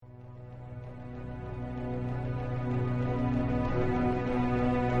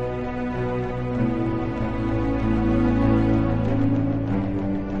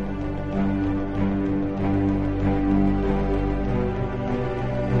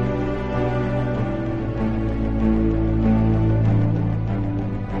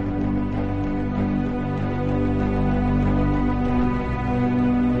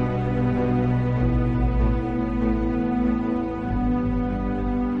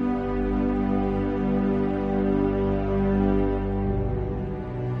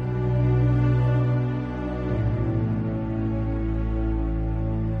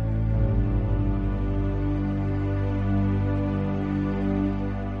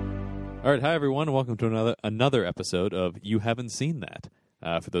All right, hi everyone, and welcome to another episode of You Haven't Seen That.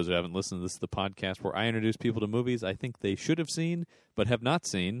 For those who haven't listened, this is the podcast where I introduce people to movies I think they should have seen but have not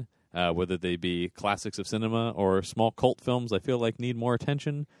seen, whether they be classics of cinema or small cult films I feel like need more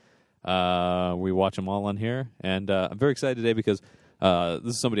attention. We watch them all on here, and I'm very excited today because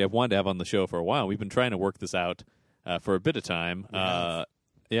this is somebody I've wanted to have on the show for a while. We've been trying to work this out for a bit of time.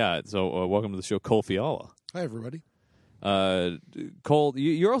 So welcome to the show, Cole Fiala. Hi, everybody. Cole,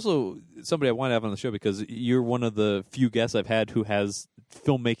 you're also somebody I want to have on the show because you're one of the few guests I've had who has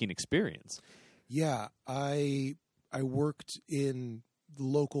filmmaking experience. Yeah, I worked in the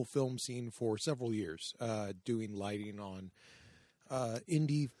local film scene for several years, doing lighting on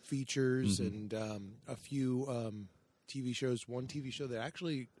indie features and a few TV shows. One TV show that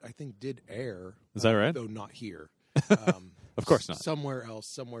actually I think did air. Is that right? Though not here. Of course not. Somewhere else,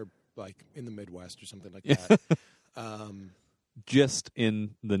 somewhere like in the Midwest or something like that. Just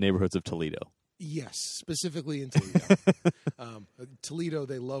in the neighborhoods of Toledo. Yes, specifically in Toledo. Toledo,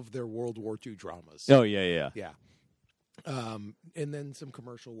 they love their World War II dramas. Oh, yeah. Yeah. And then some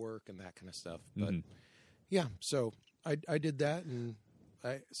commercial work and that kind of stuff. But yeah, so I did that, and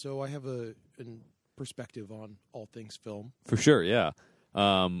I have a perspective on all things film. For sure, yeah.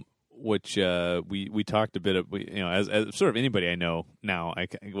 Which we talked a bit of, as sort of anybody I know now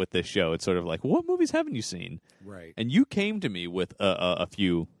with this show, it's sort of like, what movies haven't you seen? Right. And you came to me with a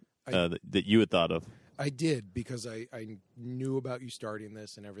few that you had thought of. I did, because I knew about you starting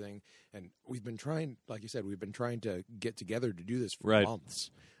this and everything, and we've been trying, like you said, to get together to do this for months.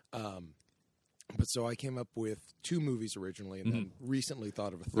 But so I came up with two movies originally, and then recently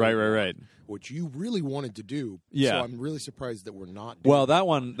thought of a third Right. Which you really wanted to do. Yeah. So I'm really surprised that we're not doing Well, that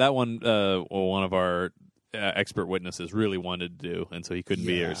one, one of our expert witnesses really wanted to do, and so he couldn't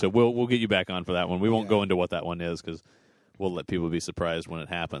be here. So we'll get you back on for that one. We won't go into what that one is because we'll let people be surprised when it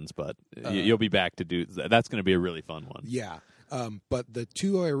happens. But you'll be back to do that's going to be a really fun one. Yeah. But the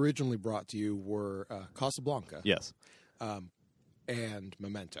two I originally brought to you were Casablanca. Yes. And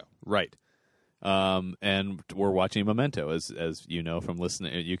Memento. Right. And we're watching Memento, as you know from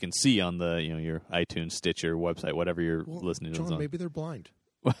listening. You can see on the your iTunes, Stitcher website, whatever you're listening to. John, maybe they're blind.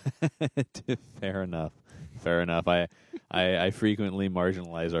 Fair enough. I frequently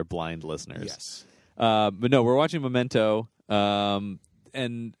marginalize our blind listeners. Yes. But no, we're watching Memento, and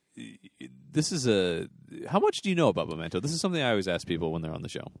this is how much do you know about Memento? This is something I always ask people when they're on the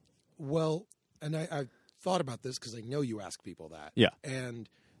show. Well, and I thought about this because I know you ask people that. Yeah. And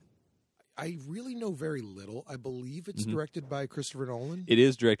I really know very little. I believe it's directed by Christopher Nolan. It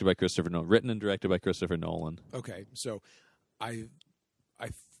is directed by Christopher Nolan, written and directed by Christopher Nolan. Okay, so I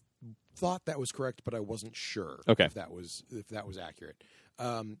thought that was correct, but I wasn't sure if that was accurate.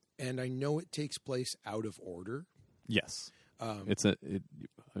 And I know it takes place out of order. Yes. I was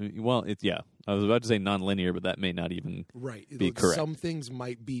about to say non-linear, but that may not even be correct. Some things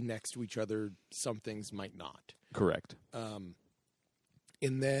might be next to each other. Some things might not. Correct.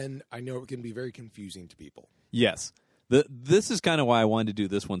 And then I know it can be very confusing to people. Yes. This is kind of why I wanted to do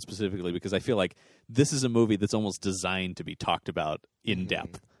this one specifically, because I feel like this is a movie that's almost designed to be talked about in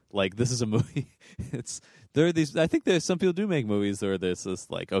depth. Like, this is a movie. I think there's some people do make movies where there's this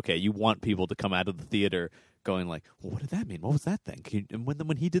like, okay, you want people to come out of the theater going like, well, what did that mean? What was that thing? And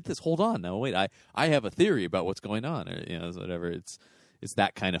when he did this, hold on, now wait, I have a theory about what's going on, or whatever. It's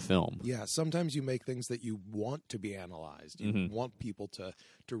that kind of film. Yeah, sometimes you make things that you want to be analyzed. You want people to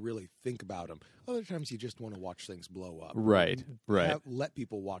really think about them. Other times you just want to watch things blow up. Right. Let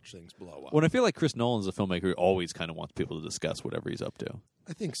people watch things blow up. Well, I feel like Chris Nolan's a filmmaker who always kind of wants people to discuss whatever he's up to.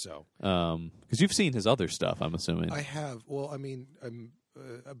 I think so. Because you've seen his other stuff, I'm assuming. I have. Well, I mean, I'm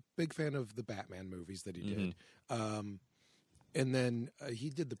a big fan of the Batman movies that he did. And then he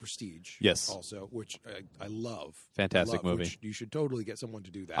did The Prestige, also, which I love. Fantastic movie. Which you should totally get someone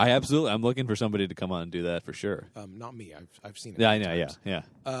to do that. I'm looking for somebody to come on and do that for sure. Not me. I've seen it. Yeah, I know. Yeah.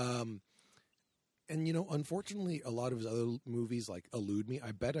 And unfortunately, a lot of his other movies elude me.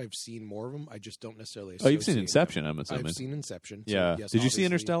 I bet I've seen more of them. I just don't necessarily. You've seen Inception, I'm assuming. I've seen Inception. Yeah. So yes, did you see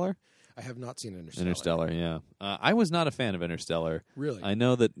Interstellar? I have not seen Interstellar. Interstellar, yeah. I was not a fan of Interstellar. Really? I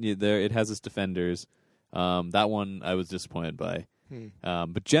know that it has its defenders. That one I was disappointed by.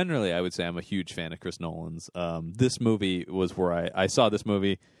 But generally, I would say I'm a huge fan of Chris Nolan's. This movie was where I saw this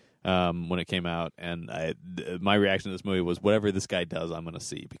movie when it came out, and my reaction to this movie was, whatever this guy does, I'm going to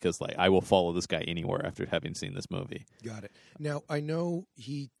see, because I will follow this guy anywhere after having seen this movie. Got it. Now, I know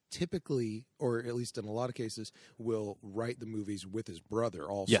he typically, or at least in a lot of cases, will write the movies with his brother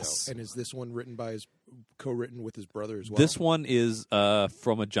also. Yes. And is this one co-written with his brother as well? This one is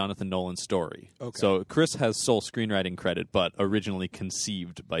from a Jonathan Nolan story. Okay. So Chris has sole screenwriting credit, but originally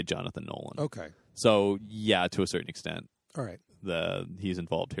conceived by Jonathan Nolan. Okay. So, yeah, to a certain extent, All right. he's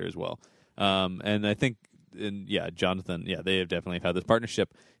involved here as well. And I think, Jonathan, they have definitely had this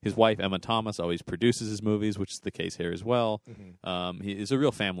partnership. His wife, Emma Thomas, always produces his movies, which is the case here as well. Mm-hmm. It's a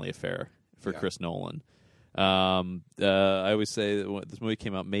real family affair for Chris Nolan. I always say that this movie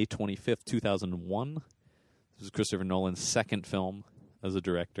came out May 25th, 2001. This is Christopher Nolan's second film as a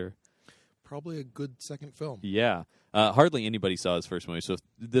director. Probably a good second film. Yeah. Hardly anybody saw his first movie, so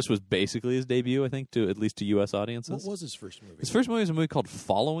this was basically his debut, I think, at least to U.S. audiences. What was his first movie? His first movie was a movie called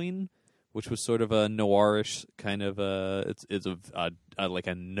Following, which was sort of a noirish kind of it's like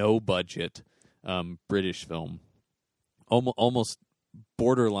a no-budget British film. Almost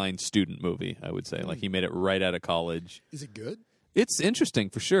borderline student movie, I would say. Like, he made it right out of college. Is it good? It's interesting,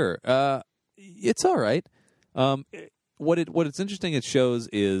 for sure. It's all right. What it's interesting it shows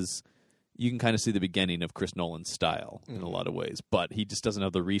is you can kind of see the beginning of Chris Nolan's style in a lot of ways, but he just doesn't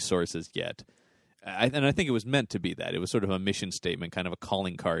have the resources yet. And I think it was meant to be that. It was sort of a mission statement, kind of a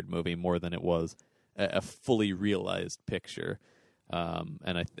calling card movie more than it was a fully realized picture. And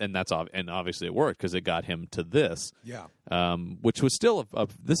obviously it worked because it got him to this. Yeah. Which was still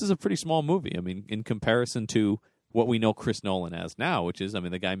this is a pretty small movie. I mean, in comparison to what we know Chris Nolan as now, which is, I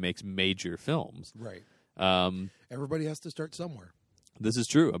mean, the guy makes major films. Right. Everybody has to start somewhere. This is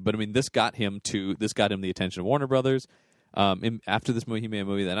true, but I mean, this got him the attention of Warner Brothers. After this movie, he made a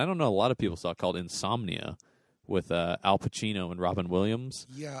movie that I don't know a lot of people saw called Insomnia with Al Pacino and Robin Williams.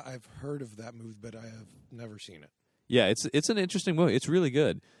 Yeah, I've heard of that movie, but I have never seen it. Yeah, it's an interesting movie. It's really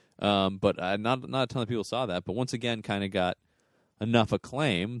good, but not a ton of people saw that. But once again, kind of got enough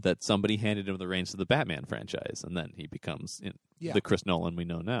acclaim that somebody handed him the reins to the Batman franchise, and then he becomes the Chris Nolan we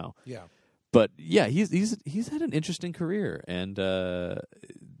know now. Yeah. But yeah, he's had an interesting career, and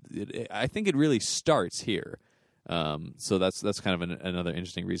I think it really starts here. So that's kind of another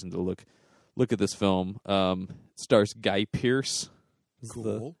interesting reason to look at this film. It stars Guy Pearce. Is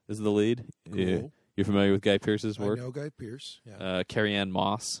the lead. Cool. You're familiar with Guy Pearce's work? I know Guy Pearce. Yeah. Carrie-Anne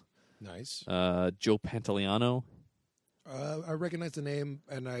Moss. Nice. Joe Pantoliano. I recognize the name,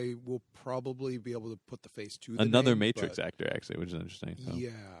 and I will probably be able to put the face to the Another name, Matrix actor, actually, which is interesting. So yeah.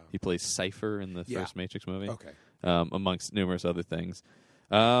 He plays Cypher in the first Matrix movie. Okay. Amongst numerous other things.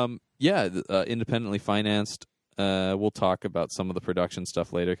 Independently financed. We'll talk about some of the production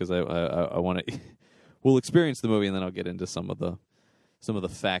stuff later because I want to. We'll experience the movie, and then I'll get into some of the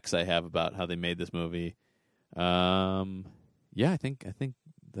facts I have about how they made this movie. I think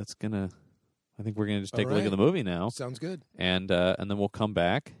that's gonna. I think we're gonna just take a look at the movie now. Sounds good. And then we'll come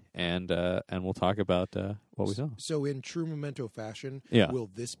back and we'll talk about what we saw. So in true Memento fashion, will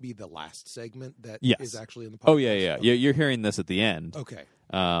this be the last segment that is actually in the podcast? Oh yeah. Okay. You're hearing this at the end. Okay.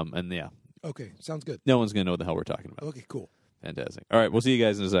 Okay, sounds good. No one's gonna know what the hell we're talking about. Okay, cool. Fantastic. All right, we'll see you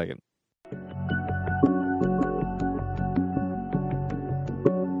guys in a second.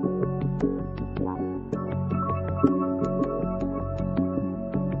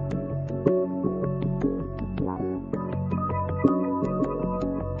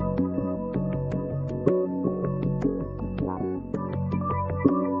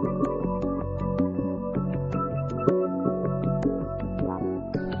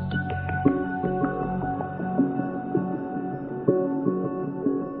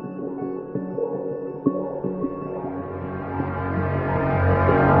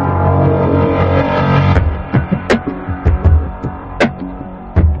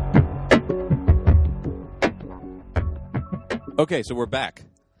 Okay, so we're back,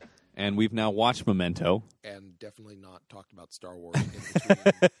 and we've now watched Memento. And definitely not talked about Star Wars in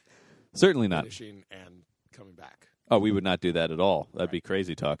between Certainly not. finishing and coming back. Oh, we would not do that at all. That'd be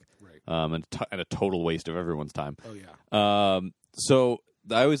crazy talk. Right. And a total waste of everyone's time. Oh, yeah. So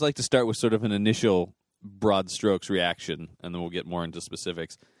I always like to start with sort of an initial broad strokes reaction, and then we'll get more into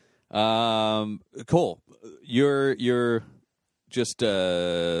specifics. Cole, your just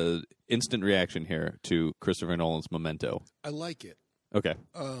instant reaction here to Christopher Nolan's Memento. I like it. Okay.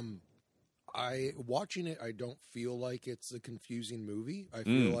 Watching it, I don't feel like it's a confusing movie. I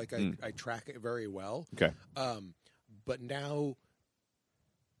feel like I track it very well. Okay. But now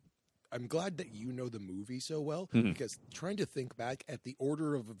I'm glad that you know the movie so well because trying to think back at the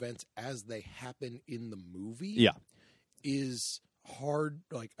order of events as they happen in the movie is hard.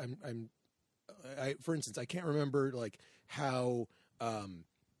 Like for instance, I can't remember like how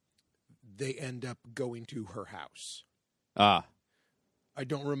they end up going to her house. I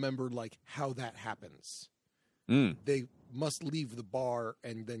don't remember like how that happens. Mm. They must leave the bar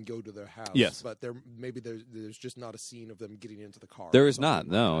and then go to their house. Yes. But there's just not a scene of them getting into the car. There is not.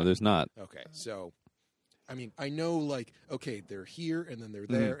 No, there's not. Okay, so, I mean, I know, like, okay, they're here, and then they're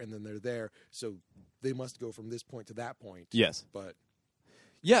there, and then they're there, so they must go from this point to that point. Yes. But...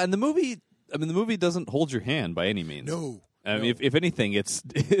 Yeah, and the movie doesn't hold your hand by any means. No. I mean, if anything, it's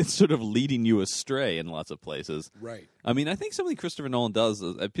sort of leading you astray in lots of places. Right. I mean, I think something Christopher Nolan does,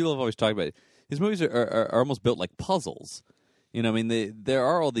 people have always talked about it, his movies are almost built like puzzles. You know, I mean, there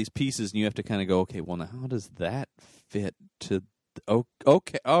are all these pieces, and you have to kind of go, okay, well, now how does that fit to...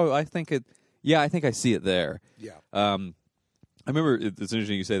 okay, I think I see it there. Yeah. I remember, it's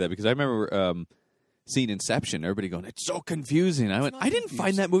interesting you say that, because I remember seeing Inception, everybody going, it's so confusing. I didn't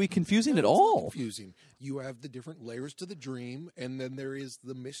find that movie confusing at all. Not confusing. You have the different layers to the dream, and then there is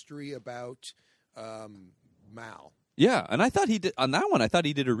the mystery about Mal. Yeah, and I thought he did on that one. I thought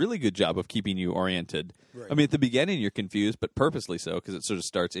he did a really good job of keeping you oriented. Right. I mean, at the beginning you're confused, but purposely so, because it sort of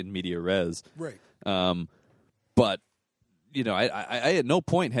starts in media res. Right. But you know, I at no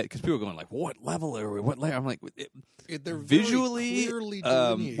point had, because people were going like, "What level are we? What layer?" I'm like, they're visually, very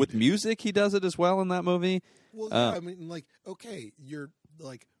clearly with music, he does it as well in that movie. Well, yeah, I mean, like, okay, you're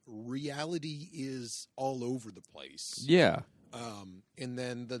like reality is all over the place. Yeah. And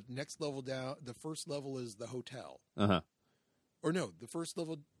then the next level down, the first level is the hotel. Or no, the first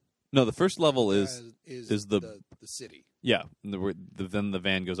level. No, the first level is the city. Yeah, then the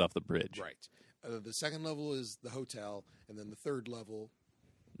van goes off the bridge. Right. The second level is the hotel, and then the third level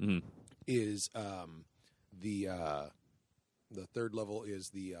is the third level is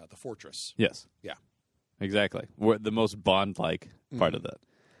the fortress. Yes. Yeah. Exactly. The most Bond-like part of that.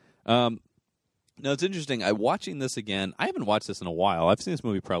 Now, it's interesting. Watching this again, I haven't watched this in a while. I've seen this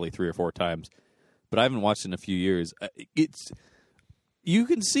movie probably 3 or 4 times, but I haven't watched it in a few years. You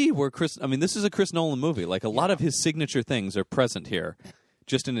can see where this is a Chris Nolan movie. Like, a lot of his signature things are present here,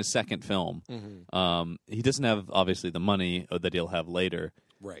 just in his second film. He doesn't have, obviously, the money that he'll have later.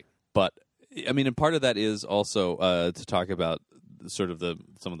 Right. But, I mean, and part of that is also to talk about sort of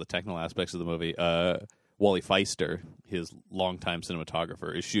some of the technical aspects of the movie. Wally Feister, his longtime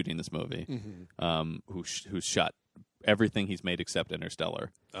cinematographer, is shooting this movie, who's shot everything he's made except Interstellar.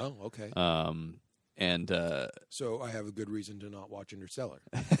 Oh, okay. So I have a good reason to not watch Interstellar.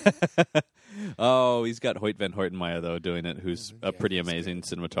 Oh, he's got Hoyt van Hoytenmaier, though, doing it, who's a pretty amazing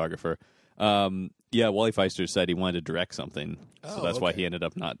cinematographer. Wally Feister said he wanted to direct something, so that's why he ended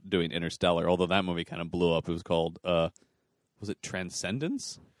up not doing Interstellar, although that movie kind of blew up. It was called, was it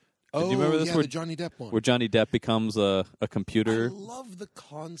Transcendence? Oh, do you remember this? Yeah, the Johnny Depp one. Where Johnny Depp becomes a computer. I love the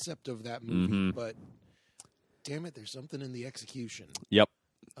concept of that movie, but damn it, there's something in the execution. Yep.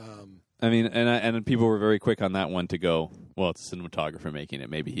 I mean, and people were very quick on that one to go, well, it's a cinematographer making it.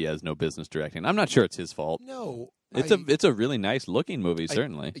 Maybe he has no business directing. I'm not sure it's his fault. No. It's a really nice looking movie,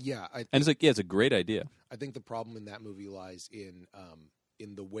 certainly. And it's a great idea. I think the problem in that movie lies in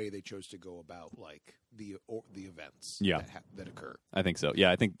the way they chose to go about like the events that occur. I think so.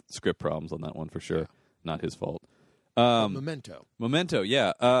 Yeah, I think script problems on that one for sure. Yeah. Not his fault. Memento,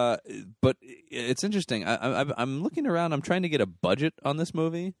 yeah. But it's interesting. I'm looking around. I'm trying to get a budget on this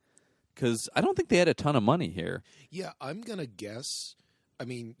movie because I don't think they had a ton of money here. Yeah, I'm gonna guess. I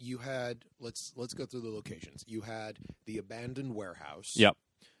mean, you had let's go through the locations. You had the abandoned warehouse. Yep.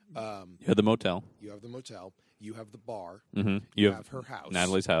 You had the motel. You have the motel. You have the bar. Mm-hmm. You have her house.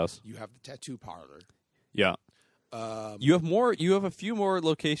 Natalie's house. You have the tattoo parlor. Yeah. You have more. You have a few more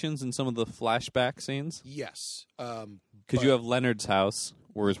locations in some of the flashback scenes. Yes. Because you have Leonard's house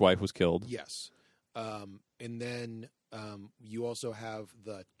where his wife was killed. Yes. And then you also have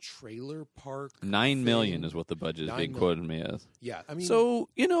the trailer park. $9 million is what the budget is being quoted me as. Yeah. I mean, so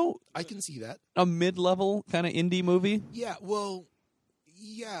I can see that a mid-level kind of indie movie. Yeah. Well.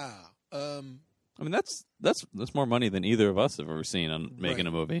 Yeah. I mean, that's more money than either of us have ever seen on making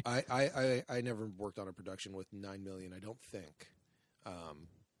a movie. I never worked on a production with $9 million. I don't think.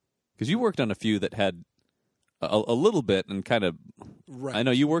 Because you worked on a few that had a little bit and kind of. Right. I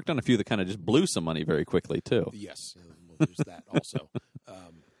know you worked on a few that kind of just blew some money very quickly too. Yes, well, there's that also.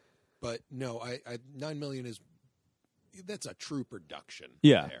 But no, $9 million that's a true production.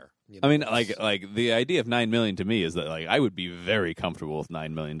 Yeah. There. I mean, like the idea of $9 million to me is that like I would be very comfortable with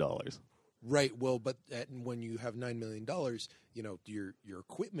 $9 million. Right. Well, but when you have $9 million, your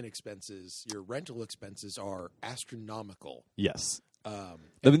equipment expenses, your rental expenses are astronomical. Yes. I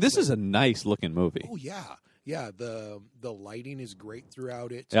mean, this is a nice looking movie. Oh yeah, yeah. The lighting is great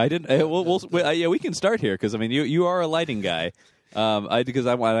throughout it. I didn't. We can start here because I mean, you are a lighting guy. I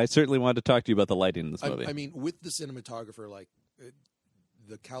certainly wanted to talk to you about the lighting in this movie. I mean, with the cinematographer, like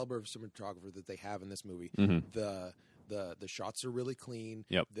the caliber of cinematographer that they have in this movie. Mm-hmm. The shots are really clean.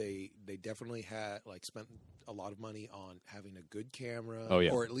 Yep. They definitely had spent a lot of money on having a good camera,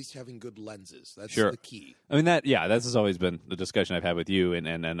 or at least having good lenses. That's sure. the key. I mean, this has always been the discussion I've had with you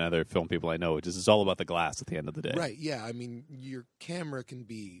and other film people I know, which is it's all about the glass at the end of the day. Right, yeah. I mean, your camera can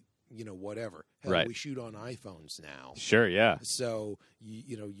be, whatever. Hell, right. we shoot on iPhones now. Sure, yeah. So,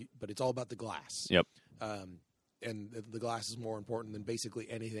 but it's all about the glass. Yep. And the glass is more important than basically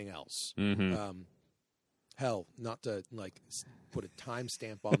anything else. Mm-hmm. Hell, not to put a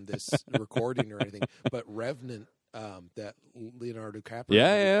timestamp on this recording or anything, but Revenant, that Leonardo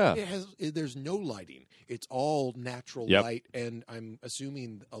DiCaprio, there's no lighting. It's all natural light, and I'm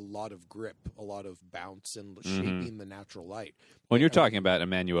assuming a lot of grip, a lot of bounce, and shaping the natural light. When you're talking about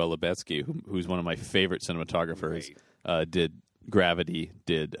Emmanuel Lubezki, who's one of my favorite cinematographers, did Gravity,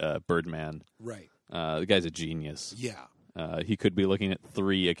 did Birdman. Right. The guy's a genius. Yeah. He could be looking at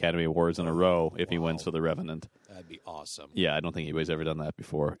 3 Academy Awards in a row if he wins for The Revenant. That'd be awesome. Yeah, I don't think anybody's ever done that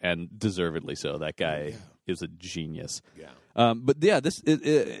before, and deservedly so. That guy is a genius. Yeah. But yeah,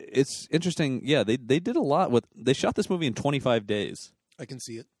 it's interesting. Yeah, they did a lot with. They shot this movie in 25 days. I can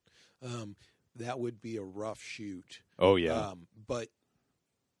see it. That would be a rough shoot. Oh yeah. But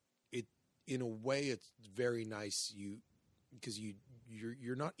in a way, it's very nice. Because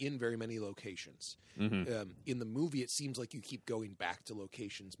you're not in very many locations. Mm-hmm. In the movie, it seems like you keep going back to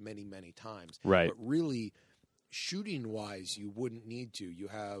locations many, many times. Right. But really, shooting-wise, you wouldn't need to. You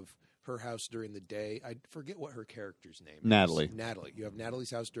have her house during the day. I forget what her character's name is. Natalie. You have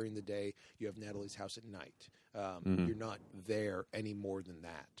Natalie's house during the day. You have Natalie's house at night. You're not there any more than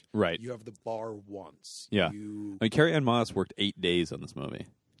that. Right. You have the bar once. Yeah. Carrie-Anne Moss worked 8 days on this movie.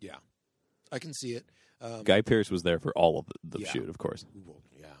 Yeah. I can see it. Guy Pearce was there for all of the shoot, of course. Well,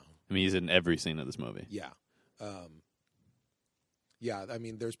 yeah. I mean, he's in every scene of this movie. Yeah. Yeah, I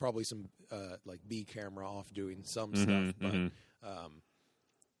mean, there's probably some B camera off doing some stuff, but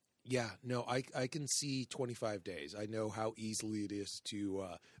yeah, no, I can see 25 days. I know how easily it is to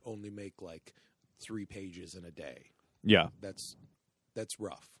only make 3 pages in a day. Yeah, that's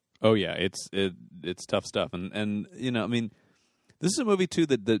rough. Oh yeah, it's tough stuff, and I mean, this is a movie too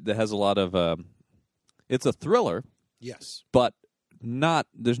that has a lot of. It's a thriller. Yes, but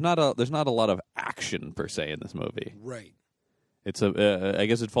there's not a lot of action per se in this movie. Right. It's I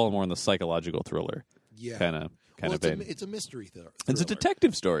guess it'd fall more in the psychological thriller. Yeah. Kind of vein. It's a mystery thriller. It's a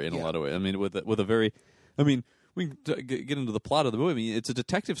detective story in a lot of ways. I mean, with a very, I mean, we can get into the plot of the movie. I mean, it's a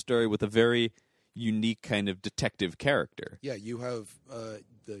detective story with a very unique kind of detective character. Yeah, you have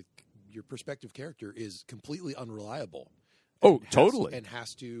your prospective character is completely unreliable. Totally, and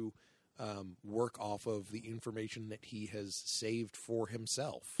has to work off of the information that he has saved for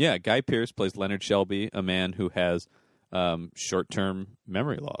himself. Yeah, Guy Pearce plays Leonard Shelby, a man who has short-term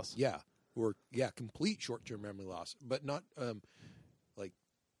memory loss. Yeah, complete short-term memory loss, but not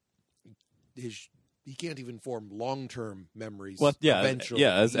he can't even form long-term memories. Well, yeah, eventually,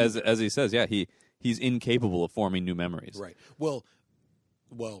 as he says, he's incapable of forming new memories. Right. Well,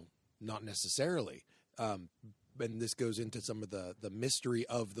 not necessarily. And this goes into some of the mystery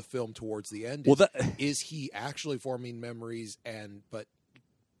of the film towards the end. Is he actually forming memories but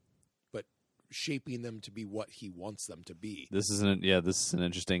shaping them to be what he wants them to be? This is an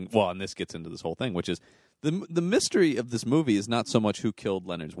interesting. Well, and this gets into this whole thing, which is the mystery of this movie is not so much who killed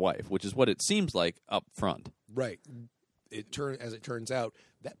Leonard's wife, which is what it seems like up front. Right. As it turns out,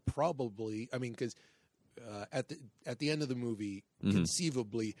 that probably. I mean, because at the end of the movie,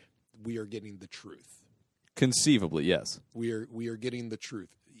 conceivably, we are getting the truth. Conceivably, yes. We are getting the truth.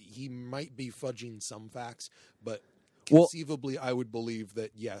 He might be fudging some facts, but conceivably, I would believe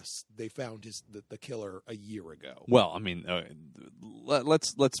that yes, they found the killer a year ago. Well, I mean,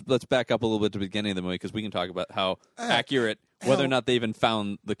 let's back up a little bit to the beginning of the movie because we can talk about how accurate whether or not they even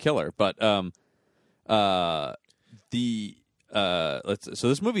found the killer. But so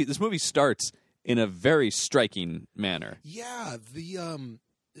this movie starts in a very striking manner. Yeah, the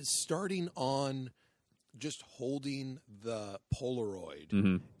starting on just holding the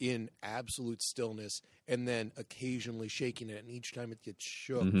Polaroid in absolute stillness and then occasionally shaking it, and each time it gets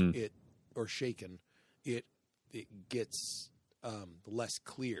shook shaken, it gets less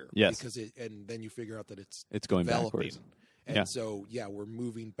clear. Yes. Because and then you figure out that it's going developing. backwards. And so we're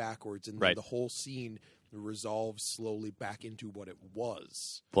moving backwards, and then the whole scene resolves slowly back into what it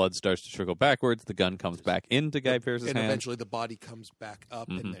was. Blood starts to trickle backwards, the gun comes back into Guy Pearce's hand. And eventually the body comes back up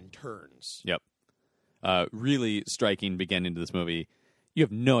and then turns. Yep. Really striking beginning to this movie. You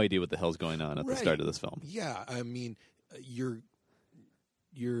have no idea what the hell's going on at the start of this film. Yeah, I mean, you're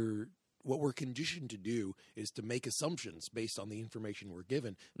we're conditioned to do is to make assumptions based on the information we're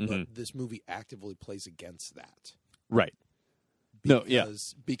given. Mm-hmm. But this movie actively plays against that. Right.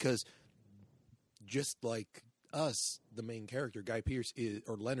 Because just like us, the main character, Guy Pearce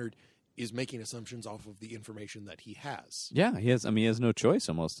or Leonard, is making assumptions off of the information that he has. Yeah, he has. I mean, he has no choice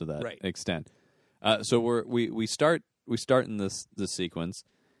almost to that extent. So we start in this sequence,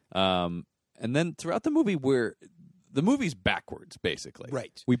 and then throughout the movie, the movie's backwards, basically.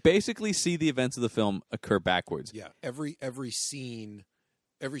 Right. We basically see the events of the film occur backwards. Yeah. Every scene,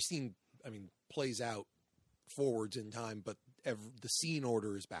 I mean, plays out forwards in time, but the scene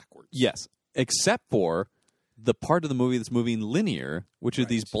order is backwards. Yes, except for the part of the movie that's moving linear, which are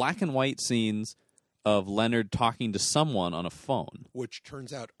these black and white scenes of Leonard talking to someone on a phone. Which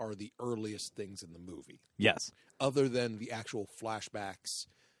turns out are the earliest things in the movie. Yes. Other than the actual flashbacks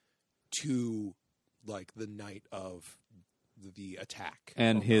to, like, the night of the attack.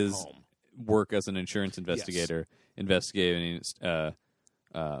 And his work as an insurance investigator, investigating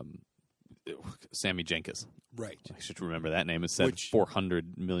Sammy Jenkins. Right. I should remember that name. It's said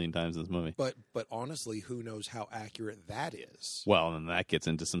 400 million times in this movie. But honestly, who knows how accurate that is? Well, and that gets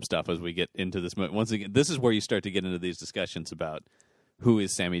into some stuff as we get into this movie. Once again, this is where you start to get into these discussions about who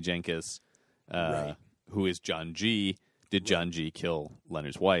is Sammy Jenkins, who is John G. Did John G. kill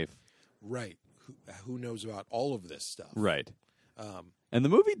Leonard's wife? Right. Who knows about all of this stuff? Right. And the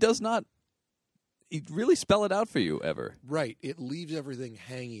movie does not really spell it out for you ever. Right. It leaves everything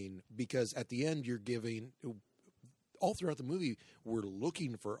hanging because at the end you're giving... All throughout the movie, we're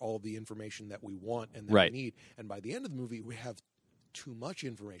looking for all the information that we want and that we need. And by the end of the movie, we have too much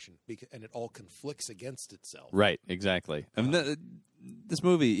information, and it all conflicts against itself. Right, exactly. I mean, this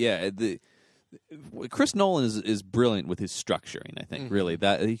movie, Chris Nolan is brilliant with his structuring. I think really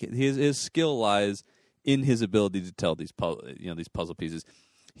that his skill lies in his ability to tell these puzzle pieces.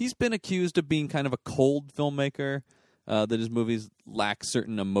 He's been accused of being kind of a cold filmmaker, that his movies lack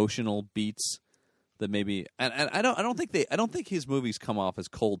certain emotional beats. That maybe, and I don't think his movies come off as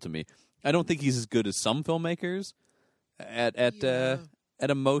cold to me. I don't think he's as good as some filmmakers at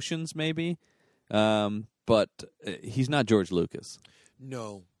emotions, maybe. But he's not George Lucas.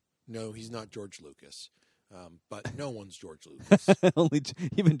 No, he's not George Lucas. But no one's George Lucas.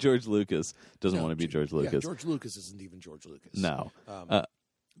 Even George Lucas doesn't want to be George Lucas. Yeah, George Lucas isn't even George Lucas. No.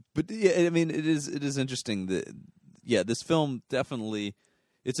 But yeah, I mean, it is interesting that this film definitely.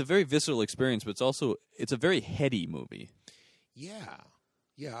 It's a very visceral experience, but it's a very heady movie. Yeah,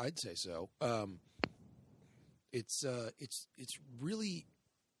 I'd say so. It's really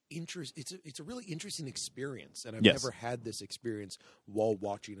interesting. It's a really interesting experience, and I've never had this experience while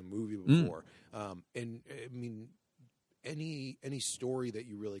watching a movie before. And I mean, any story that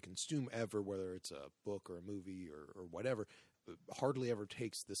you really consume ever, whether it's a book or a movie or whatever, hardly ever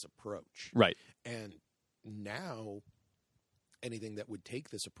takes this approach. Right. And now, anything that would take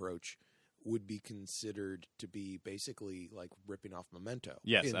this approach would be considered to be basically like ripping off Memento.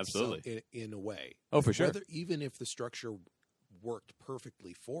 Yes, absolutely. In a way. Oh, for sure. Even if the structure worked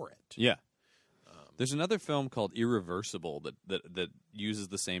perfectly for it. Yeah. There's another film called Irreversible that uses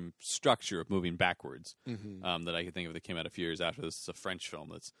the same structure of moving backwards that I could think of that came out a few years after this. It's a French film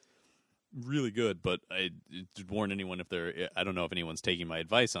that's really good, but I warn anyone I don't know if anyone's taking my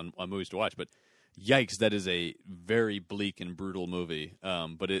advice on movies to watch, but yikes, that is a very bleak and brutal movie.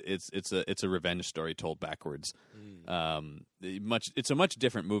 But it's a revenge story told backwards. It's a much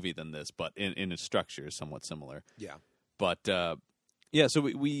different movie than this, but in its structure is somewhat similar. Yeah. But so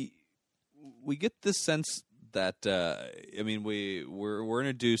we get this sense that we're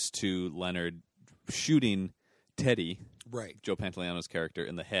introduced to Leonard shooting Teddy, right, Joe Pantoliano's character,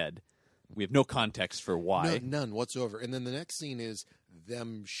 in the head. We have no context for why. None whatsoever. And then the next scene is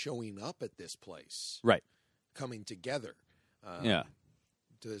them showing up at this place. Right. Coming together. To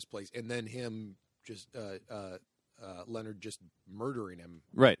this place. And then him just, Leonard just murdering him.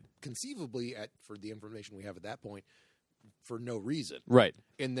 Right. Conceivably, for the information we have at that point, for no reason. Right.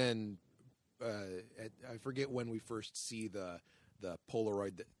 And then, I forget when we first see the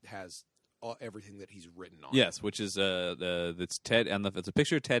Polaroid that has everything that he's written on. Yes, which is it's Ted, and it's a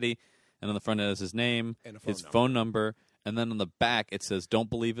picture of Teddy. And on the front it has his name, and his phone number, and then on the back it says, "Don't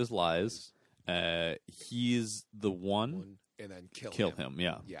believe his lies. He's the one." And then kill him.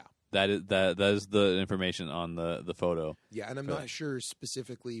 Yeah. Yeah. That is the information on the photo. Yeah, and I'm not sure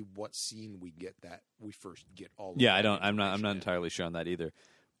specifically what scene we first get all. Yeah, I'm not entirely sure on that either.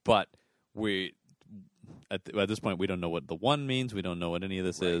 But at this point we don't know what the one means. We don't know what any of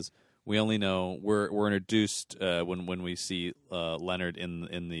this is. We only know we're introduced when we see Leonard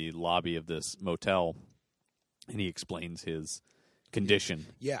in the lobby of this motel, and he explains his condition.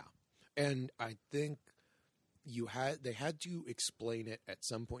 Yeah, And I think they had to explain it at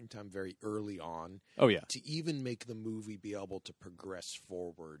some point in time very early on. Oh, yeah. To even make the movie be able to progress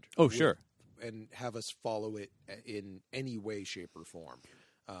forward. Oh, sure. And have us follow it in any way, shape, or form.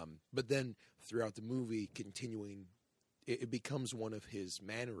 But then throughout the movie, continuing, it becomes one of his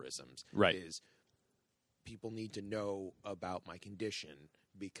mannerisms. Right. Is people need to know about my condition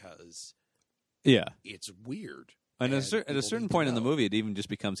because it's weird. And at a certain point in the movie, it even just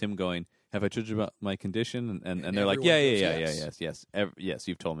becomes him going, "Have I told you about my condition?" And they're like, yes,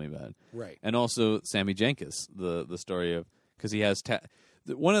 you've told me about it. Right. And also Sammy Jenkins, the story of, because he has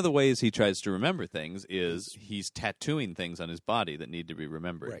one of the ways he tries to remember things is he's tattooing things on his body that need to be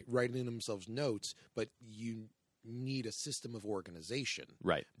remembered. Right, writing themselves notes, but you need a system of organization.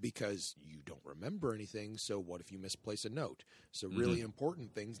 Right. Because you don't remember anything, so what if you misplace a note? So really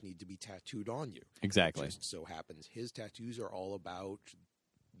important things need to be tattooed on you. Exactly. It just so happens his tattoos are all about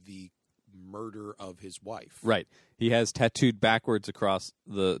the murder of his wife. Right. He has tattooed backwards across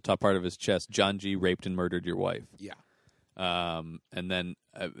the top part of his chest, "John G. raped and murdered your wife." Yeah. And then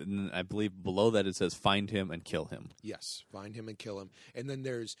I believe below that it says, "Find him and kill him." Yes, find him and kill him. And then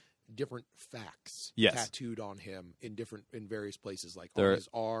there's different facts tattooed on him in various places, like on his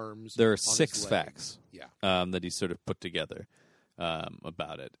arms. There are on 6 facts that he's sort of put together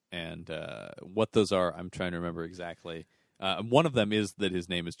about it. And what those are, I'm trying to remember exactly. One of them is that his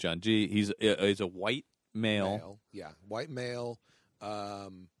name is John G. He's a white male. White male.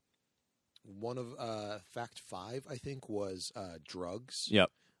 One of fact 5, I think, was drugs.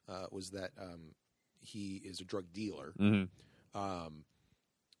 Yep. Was that he is a drug dealer. Mm-hmm.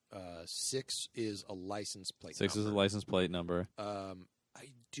 6 is a license plate. 6 is a license plate number.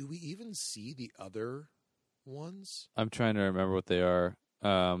 Do we even see the other ones? I'm trying to remember what they are.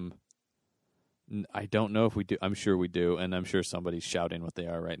 I don't know if we do. I'm sure we do, and I'm sure somebody's shouting what they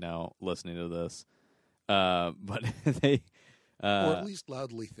are right now listening to this. But they... or at least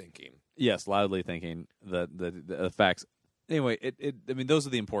loudly thinking. Yes, loudly thinking the facts. Anyway, I mean, those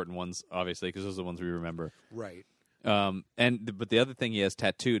are the important ones, obviously, because those are the ones we remember. Right. But the other thing he has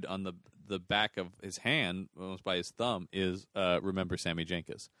tattooed on the back of his hand, almost by his thumb, is "Remember Sammy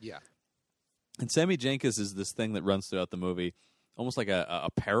Jenkins." Yeah. And Sammy Jenkins is this thing that runs throughout the movie, almost like a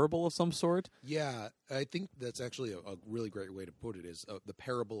parable of some sort. Yeah, I think that's actually a really great way to put it, is the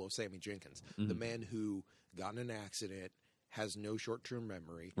parable of Sammy Jenkins, the man who got in an accident, has no short-term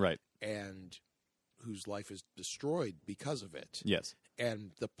memory, right, and whose life is destroyed because of it. Yes.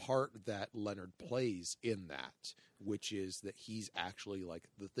 And the part that Leonard plays in that, which is that he's actually like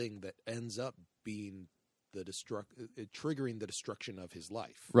the thing that ends up being triggering the destruction of his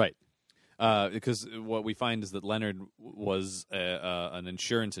life. Right. Because what we find is that Leonard was an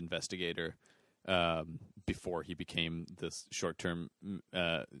insurance investigator before he became this short-term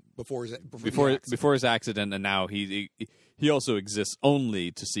before his accident, and now he also exists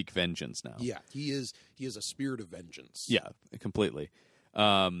only to seek vengeance now. Yeah, he is a spirit of vengeance. Yeah, completely.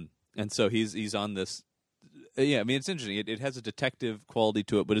 And so he's on this. Yeah, I mean, it's interesting. It has a detective quality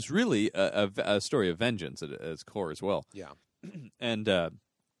to it, but it's really a story of vengeance at its core as well. Yeah, and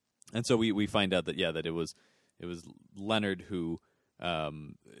so we find out that that it was Leonard who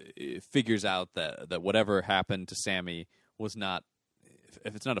figures out that whatever happened to Sammy was not,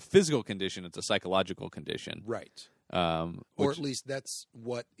 if it's not a physical condition, it's a psychological condition. Right. Or at least that's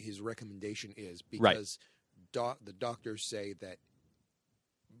what his recommendation is, because the doctors say that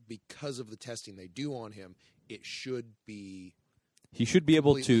because of the testing they do on him, he should be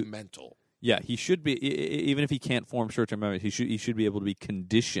able to mental. Yeah, he should be, even if he can't form short-term memory, he should be able to be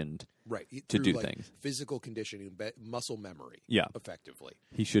conditioned to do things. Physical conditioning, muscle memory. Yeah, effectively,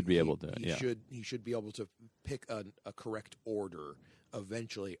 he should be able to. He should be able to pick a correct order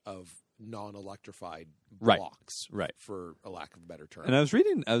eventually of non-electrified blocks, right? For a lack of a better term. And I was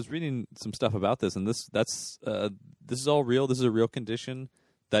reading some stuff about this, and this is all real. This is a real condition.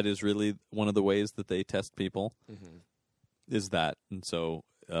 That is really one of the ways that they test people. Mm-hmm. Is that, and so.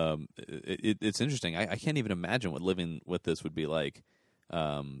 It's interesting. I can't even imagine what living with this would be like.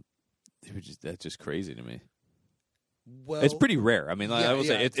 That's just crazy to me. Well, it's pretty rare. I mean, I will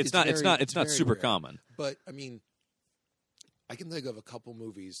say it's not super common. But I mean, I can think of a couple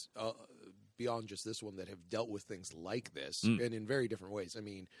movies beyond just this one that have dealt with things like this, and in very different ways. I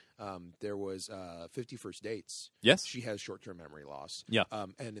mean, there was 50 First Dates. Yes, she has short-term memory loss. Yeah,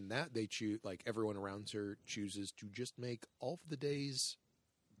 and in that they choose, like, everyone around her chooses to just make all of the days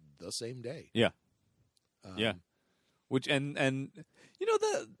the same day. Yeah. Which and you know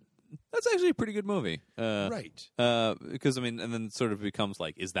that's actually a pretty good movie. Right. Because I mean, and then it sort of becomes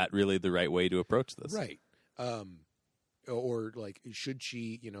like, is that really the right way to approach this? Right. or like, should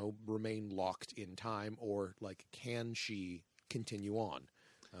she, remain locked in time, or like, can she continue on?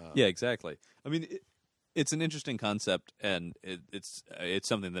 Yeah, exactly. I mean, it's an interesting concept, and it's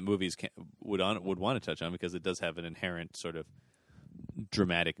something that movies would want to touch on because it does have an inherent sort of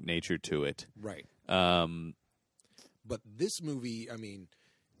dramatic nature to it. Right. But this movie, I mean,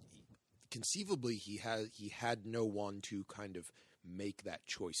 conceivably, he had no one to kind of make that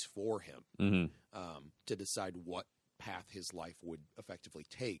choice for him, to decide what path his life would effectively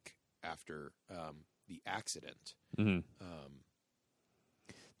take after the accident.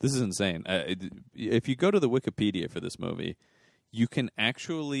 This is insane. If you go to the Wikipedia for this movie, you can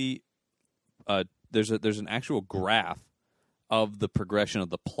actually there's an actual graph of the progression of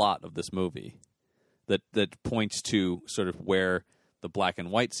the plot of this movie that points to sort of where the black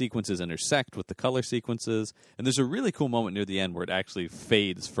and white sequences intersect with the color sequences. And there's a really cool moment near the end where it actually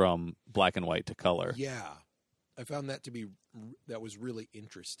fades from black and white to color. Yeah. I found that that was really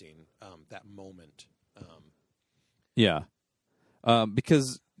interesting, that moment.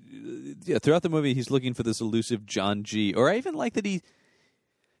 Because throughout the movie, he's looking for this elusive John G. Or I even like that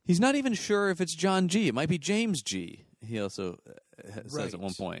he's not even sure if it's John G. It might be James G. He also says at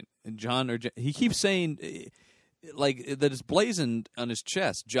one point. And he keeps saying, like, that it's blazoned on his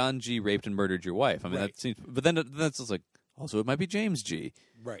chest, John G. raped and murdered your wife. I mean, that seems... But then that's just like, also it might be James G.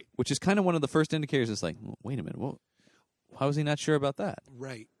 Right. Which is kind of one of the first indicators. It's like, wait a minute, how is he not sure about that?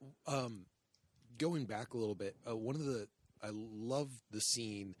 Right. Going back a little bit, I love the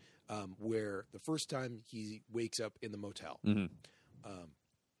scene where the first time he wakes up in the motel,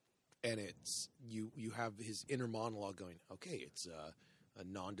 and it's you have his inner monologue going, okay, it's a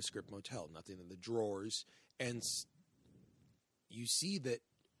nondescript motel, nothing in the drawers, and you see that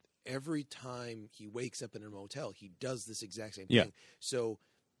every time he wakes up in a motel, he does this exact same thing. So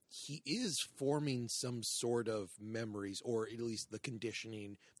he is forming some sort of memories, or at least the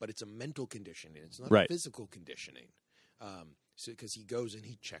conditioning, but it's a mental conditioning. It's not a physical conditioning. Because he goes and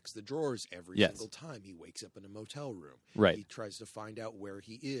he checks the drawers every single time he wakes up in a motel room. Right. He tries to find out where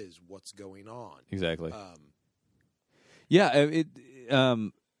he is, what's going on. Exactly.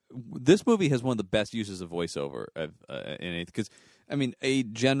 This movie has one of the best uses of voiceover in it. Because, I mean, a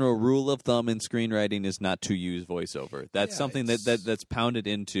general rule of thumb in screenwriting is not to use voiceover. That's something that's pounded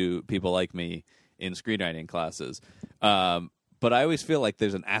into people like me in screenwriting classes. But I always feel like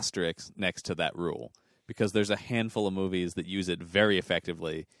there's an asterisk next to that rule, because there's a handful of movies that use it very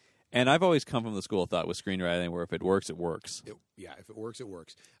effectively. And I've always come from the school of thought with screenwriting where if it works, it works. If it works, it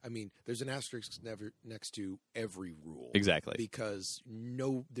works. I mean, there's an asterisk next to every rule. Exactly. Because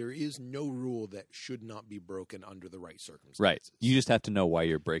there is no rule that should not be broken under the right circumstances. Right. You just have to know why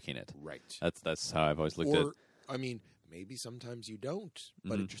you're breaking it. Right. That's how I've always looked at it. I mean, maybe sometimes you don't,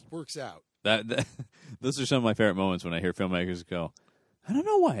 but it just works out. Those are some of my favorite moments when I hear filmmakers go, I don't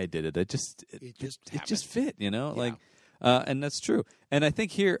know why I did it. It just fit, like, and that's true. And I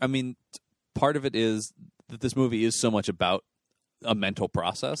think here, I mean, part of it is that this movie is so much about a mental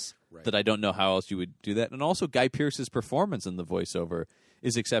process that I don't know how else you would do that. And also Guy Pearce's performance in the voiceover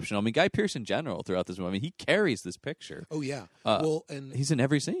is exceptional. I mean, Guy Pearce in general throughout this movie, I mean, he carries this picture. Oh, yeah. And he's in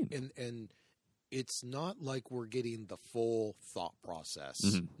every scene. And it's not like we're getting the full thought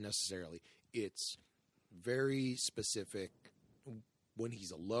process necessarily. It's very specific. When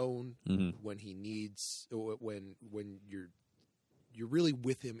he's alone, when he needs, when you're really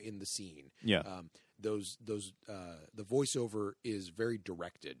with him in the scene. Yeah. The voiceover is very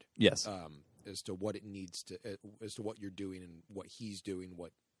directed. Yes. As to what it needs to, as to what you're doing and what he's doing,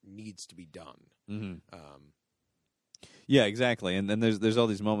 what needs to be done. Yeah, exactly. And then there's all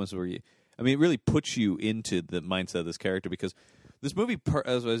these moments where it really puts you into the mindset of this character, because this movie,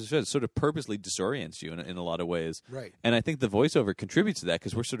 as I said, sort of purposely disorients you in a lot of ways. Right. And I think the voiceover contributes to that,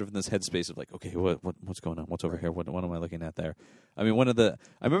 because we're sort of in this headspace of like, okay, what's going on? What's over here? What am I looking at there? I mean, I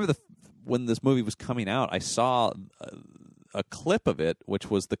remember when this movie was coming out, I saw a clip of it, which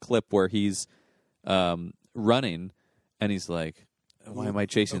was the clip where he's running, and he's like, why am I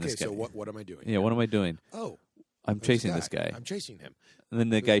chasing this guy? So what am I doing? Yeah, what am I doing? Oh. I'm chasing this guy. I'm chasing him. And then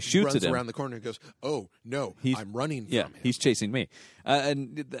the guy shoots at him. Runs around the corner and goes, oh, no, I'm running from him. He's chasing me.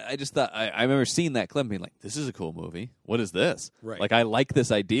 And I just thought, I remember seeing that clip and being like, this is a cool movie. What is this? Right. Like, I like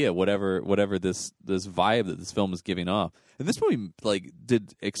this idea, whatever this vibe that this film is giving off. And this movie, like,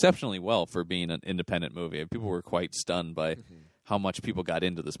 did exceptionally well for being an independent movie. People were quite stunned by how much people got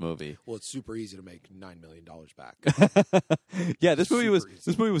into this movie. Well, it's super easy to make $9 million back. Yeah, this movie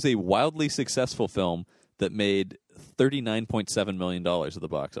was a wildly successful film that made $39.7 million at the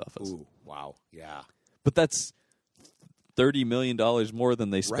box office. Ooh, wow, yeah. But that's $30 million more than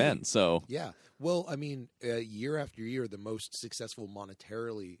they spent. Right. So yeah, Well, I mean, year after year, the most successful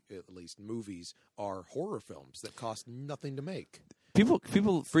monetarily, at least, movies are horror films that cost nothing to make.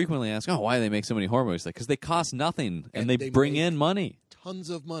 People frequently ask, why do they make so many horror movies? Because they cost nothing, and they bring in money.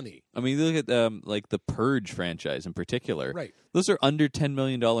 Tons of money. I mean, look at like the Purge franchise in particular. Right. Those are under $10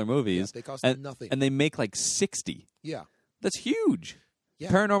 million movies. Yeah, they cost nothing. And they make like 60. Yeah. That's huge.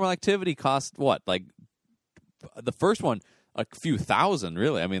 Yeah. Paranormal Activity cost what? Like the first one, a few thousand,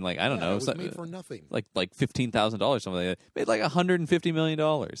 really. I mean, like, I don't know. It was made for nothing. Like $15,000, something like that. Made like $150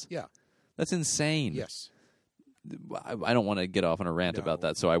 million. Yeah. That's insane. Yes. I don't want to get off on a rant about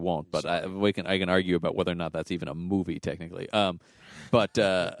that, so I won't. But I can argue about whether or not that's even a movie, technically. But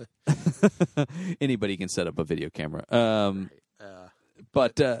anybody can set up a video camera.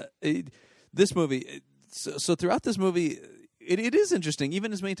 This movie, so throughout this movie, it is interesting,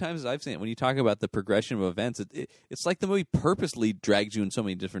 even as many times as I've seen it, when you talk about the progression of events, it's like the movie purposely drags you in so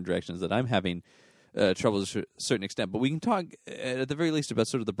many different directions that I'm having trouble to a certain extent. But we can talk, at the very least, about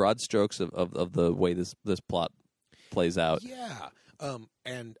sort of the broad strokes of the way this plot plays out. Yeah.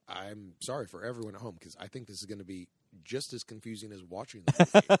 And I'm sorry for everyone at home, because I think this is going to be just as confusing as watching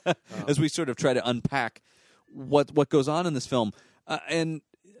the movie. As we sort of try to unpack what goes on in this film. And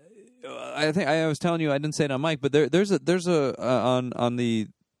I think I was telling you, I didn't say it on mic, but there's on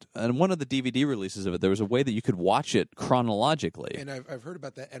one of the DVD releases of it, there was a way that you could watch it chronologically. And I've heard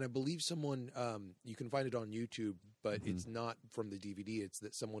about that, and I believe someone, you can find it on YouTube, but it's not from the DVD. It's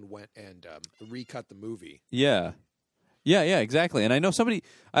that someone went and recut the movie. Yeah, exactly. And I know somebody,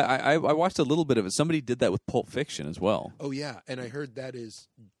 I watched a little bit of it. Somebody did that with Pulp Fiction as well. Oh, yeah, and I heard that is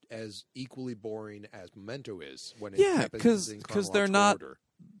as equally boring as Memento is when it because happens in they're chronological not. order.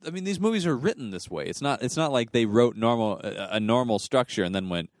 I mean, these movies are written this way. It's not like they wrote a normal structure and then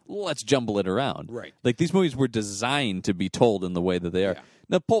went, let's jumble it around. Right. Like, these movies were designed to be told in the way that they are. Yeah.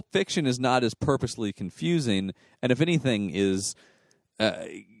 Now, Pulp Fiction is not as purposely confusing, and if anything, is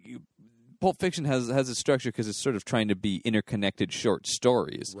Pulp Fiction has a structure because it's sort of trying to be interconnected short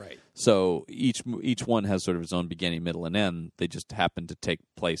stories. Right. So each one has sort of its own beginning, middle, and end. They just happen to take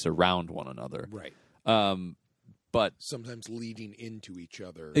place around one another. Right. But sometimes leading into each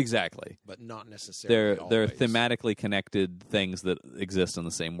other. Exactly. But not necessarily They're always. thematically connected things that exist in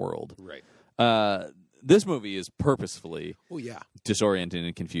the same world. Right. This movie is purposefully disorienting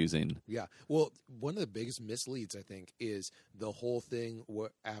and confusing. Yeah. Well, one of the biggest misleads, I think, is the whole thing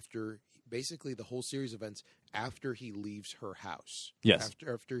after, basically the whole series of events after he leaves her house. Yes.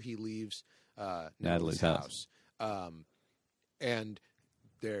 After he leaves Natalie's house. And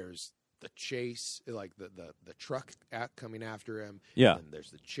there's the chase, like the truck coming after him. Yeah. And there's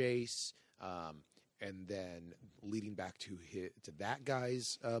the chase. And then leading back to that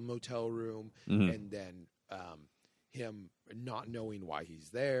guy's motel room, and then him not knowing why he's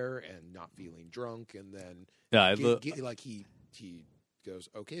there and not feeling drunk, and then he goes,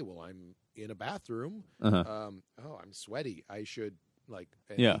 okay, well, I'm in a bathroom. I'm sweaty. I should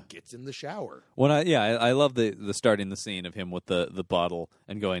he gets in the shower. I love the starting the scene of him with the bottle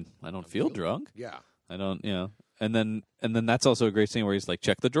and going, I don't feel drunk. Yeah, I don't. And then that's also a great scene where he's like,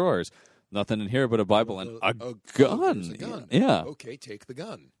 check the drawers. Nothing in here but a Bible and a gun. A gun. Yeah. Okay, take the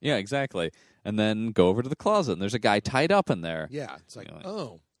gun. Yeah, exactly. And then go over to the closet, and there's a guy tied up in there. Yeah, it's like,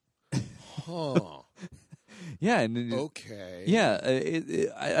 huh. Yeah. And okay. Yeah.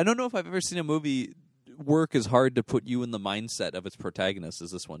 I don't know if I've ever seen a movie work as hard to put you in the mindset of its protagonist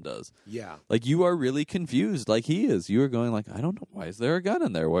as this one does. Yeah. Like, you are really confused like he is. You are going like, I don't know, why is there a gun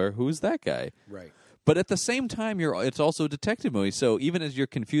in there? Who's that guy? Right. But at the same time, it's also a detective movie. So even as you're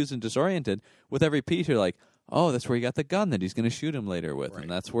confused and disoriented, with every piece, you're like, oh, that's where he got the gun that he's going to shoot him later with. Right. And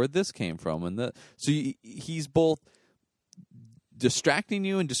that's where this came from. And so he's both distracting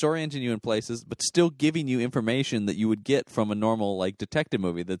you and disorienting you in places, but still giving you information that you would get from a normal detective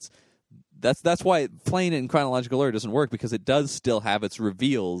movie. That's why playing it in chronological order doesn't work, because it does still have its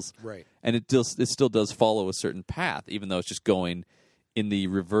reveals. Right. And it still does follow a certain path, even though it's just going in the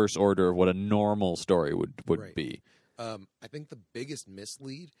reverse order of what a normal story would right. be. I think the biggest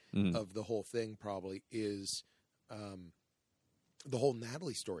mislead of the whole thing probably is the whole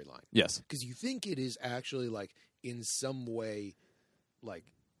Natalie storyline. Yes. Because you think it is actually in some way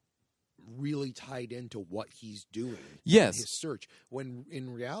really tied into what he's doing. Yes. In his search. When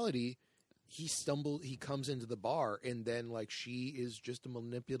in reality, he comes into the bar, and then she is just a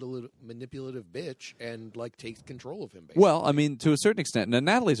manipulative bitch and takes control of him, basically. Well, I mean, to a certain extent. Now,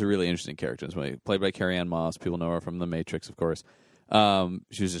 Natalie's a really interesting character. Played by Carrie-Anne Moss. People know her from The Matrix, of course.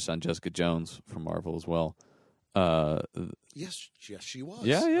 She was just on Jessica Jones from Marvel as well. Yes, she was.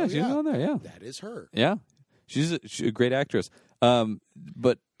 Yeah, she was on there. Yeah, that is her. Yeah, she's a great actress.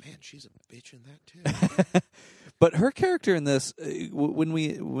 But Man, she's a bitch in that too. but her character in this, when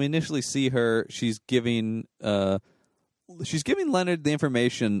we initially see her, she's giving Leonard the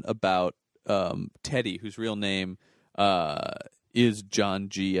information about Teddy, whose real name is John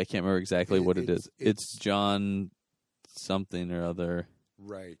G. I can't remember exactly what it is. It's John something or other.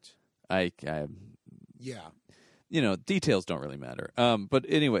 Right. I Yeah. Details don't really matter. But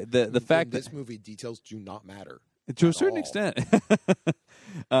anyway, the fact in this movie, details do not matter to a certain all. extent.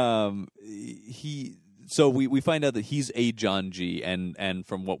 So we find out that he's a John G, and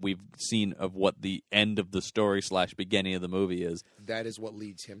from what we've seen of what the end of the story / beginning of the movie is, that is what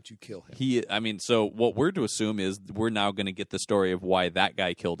leads him to kill him. So what we're to assume is we're now going to get the story of why that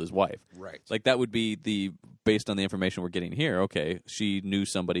guy killed his wife. Right. Like that would be based on the information we're getting here. Okay, she knew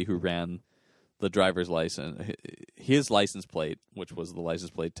somebody who ran the driver's license, his license plate, which was the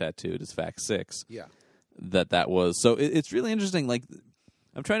license plate tattooed as fact 6. Yeah. That was. So it's really interesting. Like,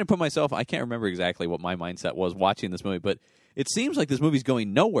 I'm trying to put myself, I can't remember exactly what my mindset was watching this movie, but it seems like this movie's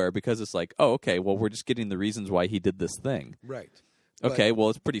going nowhere because it's like, oh, okay, well, we're just getting the reasons why he did this thing. Right. Okay, well,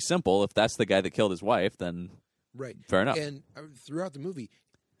 it's pretty simple. If that's the guy that killed his wife, then right. Fair enough. And throughout the movie,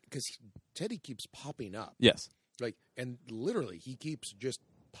 because Teddy keeps popping up. Yes. And literally, he keeps just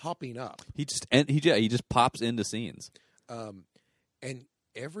popping up. He just pops into scenes. And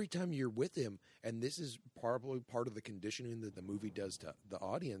every time you're with him, and this is probably part of the conditioning that the movie does to the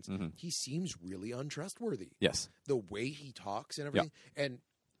audience, he seems really untrustworthy. Yes. The way he talks and everything. Yep. And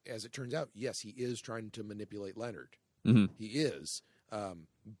as it turns out, yes, he is trying to manipulate Leonard. Mm-hmm. He is.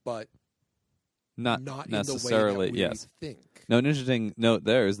 But not necessarily, in the way that we think. Now, an interesting note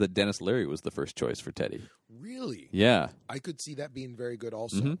there is that Dennis Leary was the first choice for Teddy. Really? Yeah. I could see that being very good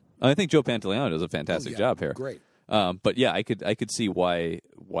also. Mm-hmm. I think Joe Pantoliano does a fantastic job here. Great. But yeah, I could see why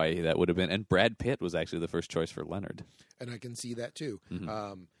that would have been. And Brad Pitt was actually the first choice for Leonard. And I can see that too.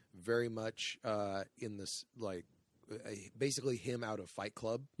 Mm-hmm. Very much in this, basically him out of Fight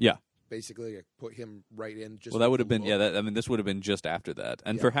Club. Yeah. Basically, I put him right in. Just that would have been this would have been just after that,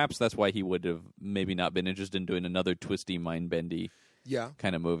 and perhaps that's why he would have maybe not been interested in doing another twisty, mind bendy,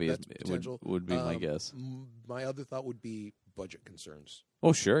 kind of movie. Would be my guess. My other thought would be budget concerns.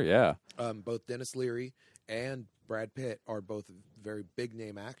 Oh sure, yeah. Both Dennis Leary and Brad Pitt are both very big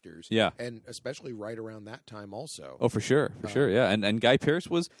name actors. Yeah, and especially right around that time also. Oh, for sure, yeah. And Guy Pearce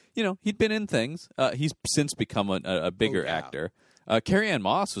was, he'd been in things. He's since become a bigger actor. Carrie-Anne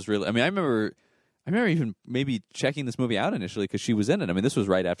Moss was really. I remember even maybe checking this movie out initially because she was in it. This was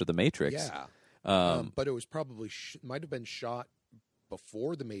right after The Matrix. Yeah, but it was probably might have been shot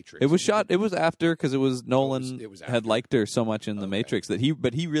before The Matrix. It was shot. It was after because it was Nolan had liked her so much in The Matrix that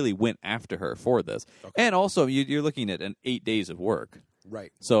he really went after her for this. Okay. And also, you're looking at 8 days of work.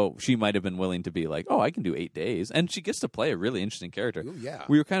 Right. So she might have been willing to be like, oh, I can do 8 days, and she gets to play a really interesting character. Ooh, yeah.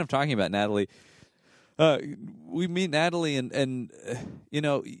 We were kind of talking about Natalie. We meet Natalie, and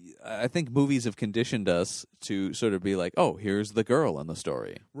I think movies have conditioned us to sort of be like, oh, here's the girl in the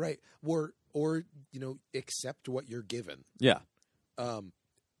story. Right. Or accept what you're given. Yeah.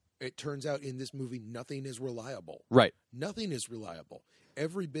 It turns out in this movie, nothing is reliable. Right. Nothing is reliable.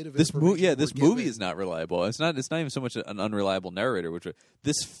 Every bit of this movie. This movie is not reliable. It's not even so much an unreliable narrator.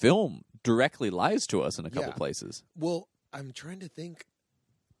 This film directly lies to us in a couple places. Well, I'm trying to think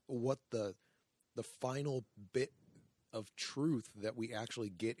what the final bit of truth that we actually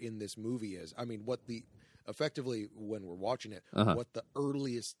get in this movie is. Effectively, when we're watching it, what the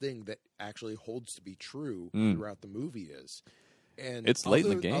earliest thing that actually holds to be true throughout the movie is. And it's late in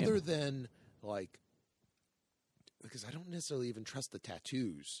the game. Other than, because I don't necessarily even trust the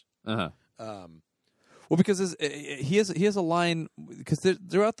tattoos. Well, because he has a line, because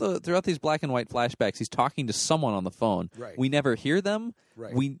throughout these black and white flashbacks, he's talking to someone on the phone. Right. We never hear them.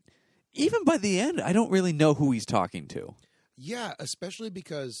 Right. Even by the end, I don't really know who he's talking to. Yeah, especially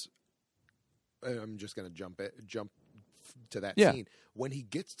because I'm just going to jump to that scene when he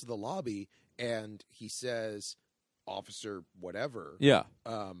gets to the lobby and he says, "Officer, whatever." Yeah.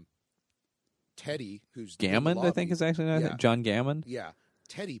 Teddy, who's Gammond, I think is actually John Gammond. Yeah.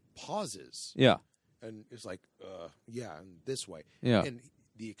 Teddy pauses. Yeah. And it's like, and this way. Yeah. And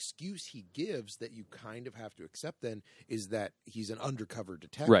the excuse he gives that you kind of have to accept then is that he's an undercover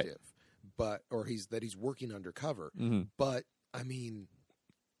detective. Right. Or he's working undercover. Mm-hmm. But I mean,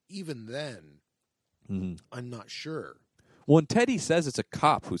 even then, I'm not sure. Well, and Teddy says it's a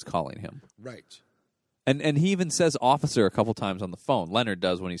cop who's calling him. Right. And he even says officer a couple times on the phone. Leonard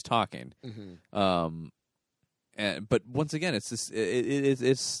does when he's talking. Mm-hmm. But once again,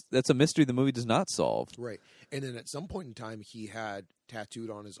 that's a mystery the movie does not solve. Right. And then at some point in time, he had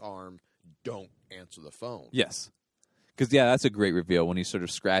tattooed on his arm, "Don't answer the phone." Yes. Because that's a great reveal when he's sort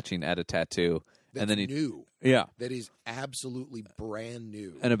of scratching at a tattoo, That's and then he new. Yeah, That is absolutely brand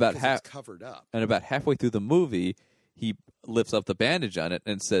new. And about because half it's covered up. And about halfway through the movie, he lifts up the bandage on it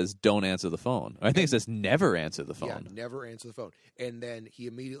and says, "Don't answer the phone." Or I think it says, "Never answer the phone." Yeah, never answer the phone. And then he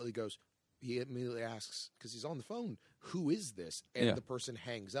immediately asks, because he's on the phone, "Who is this?" And the person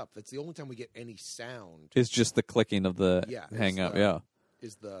hangs up. That's the only time we get any sound. It's just the clicking of the hang up.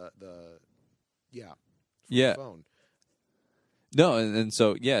 Is the phone. No, and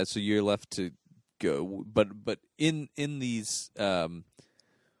so so you're left to go, but in these,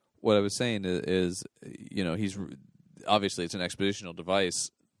 what I was saying is he's obviously it's an expeditional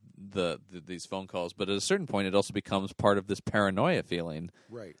device, these phone calls, but at a certain point it also becomes part of this paranoia feeling,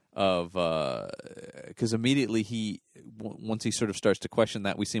 right? Of because immediately once he sort of starts to question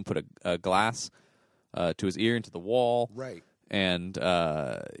that, we see him put a glass to his ear into the wall, right? And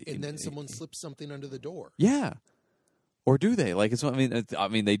then someone slips something under the door. Yeah. Or do they? Like, I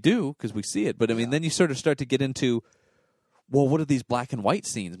mean, they do because we see it. But I mean, then you sort of start to get into, well, what do these black and white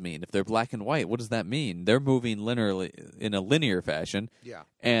scenes mean? If they're black and white, what does that mean? They're moving linearly in a linear fashion. Yeah.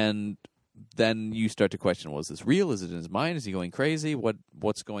 And then you start to question: was this real? Is it in his mind? Is he going crazy?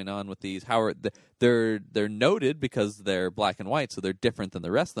 What's going on with these? How are they're noted because they're black and white, so they're different than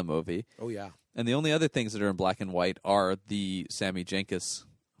the rest of the movie. Oh yeah. And the only other things that are in black and white are the Sammy Jenkins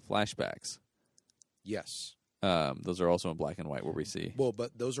flashbacks. Yes. Those are also in black and white, where we see. Well,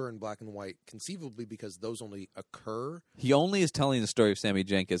 but those are in black and white conceivably because those only occur. He only is telling the story of Sammy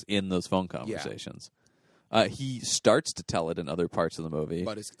Jenkins in those phone conversations. Yeah. He starts to tell it in other parts of the movie,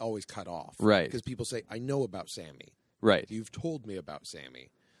 but it's always cut off, right? Because people say, "I know about Sammy." Right. You've told me about Sammy.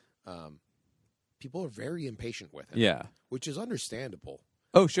 People are very impatient with him. Yeah. Which is understandable.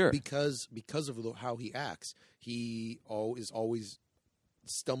 Oh, sure. Because of how he acts, he is always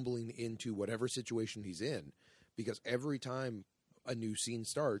stumbling into whatever situation he's in. Because every time a new scene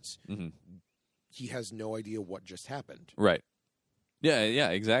starts, he has no idea what just happened. Right. Yeah,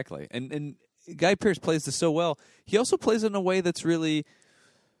 exactly. And Guy Pearce plays this so well. He also plays it in a way that's really...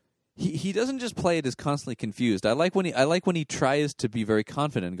 He doesn't just play it as constantly confused. I like when he tries to be very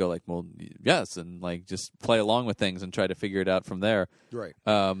confident and go like, well, yes, and like just play along with things and try to figure it out from there. Right.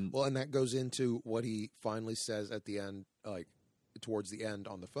 Well, and that goes into what he finally says at the end, like towards the end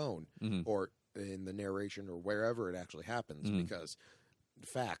on the phone, or in the narration, or wherever it actually happens, because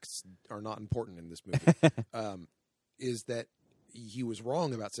facts are not important in this movie. Is that he was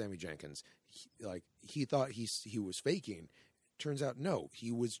wrong about Sammy Jenkins? He thought he was faking. Turns out, no,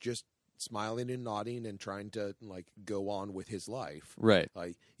 he was just smiling and nodding and trying to like go on with his life. Right.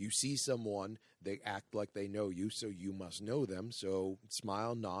 Like you see someone, they act like they know you, so you must know them. So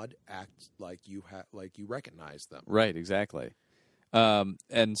smile, nod, act like you recognize them. Right. Exactly.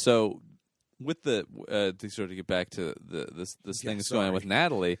 And so with the to sort of get back to this thing that's going on with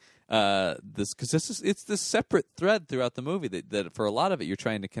Natalie, because it's this separate thread throughout the movie that for a lot of it you're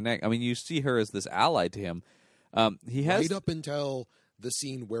trying to connect. I mean, you see her as this ally to him. He has right up until the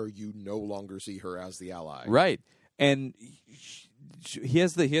scene where you no longer see her as the ally, right? And he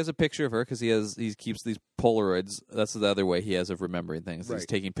has a picture of her because he keeps these Polaroids. That's the other way he has of remembering things. Right. He's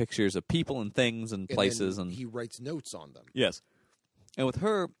taking pictures of people and things and places, and he writes notes on them. Yes, and with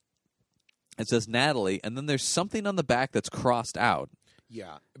her, it says Natalie, and then there's something on the back that's crossed out.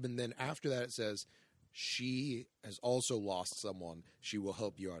 Yeah, and then after that it says she has also lost someone. She will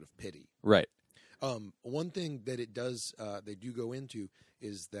help you out of pity. Right. One thing that it does, they do go into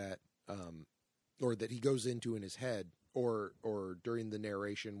is that, or that he goes into in his head, or during the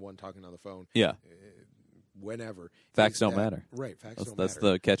narration, one talking on the phone. Yeah. Whenever. Facts don't matter. Right. Facts don't matter. That's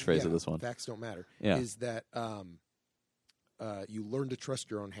the catchphrase of this one. Facts don't matter. Yeah. Is that you learn to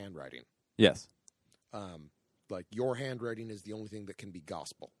trust your own handwriting. Yes. Like your handwriting is the only thing that can be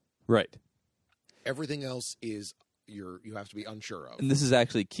gospel. Right. Everything else is you have to be unsure of. And this is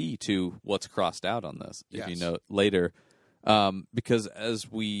actually key to what's crossed out on this, if you note later, because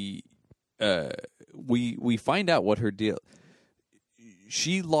as we find out what her deal.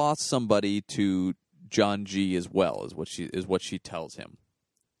 She lost somebody to John G. as well, is what she tells him.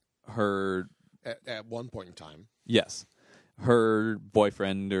 Her at one point in time, yes, her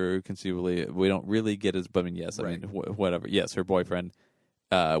boyfriend, or conceivably, we don't really get his. But I mean, yes, right. I mean, whatever. Yes, her boyfriend.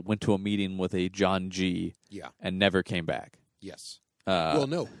 Went to a meeting with a John G. And never came back. Yes. Well,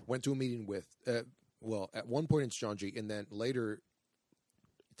 no. Went to a meeting with, at one point it's John G. And then later,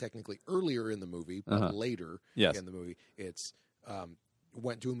 technically earlier in the movie, but later in the movie, it's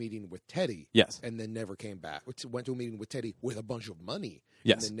went to a meeting with Teddy. Yes. And then never came back. Went to a meeting with Teddy with a bunch of money.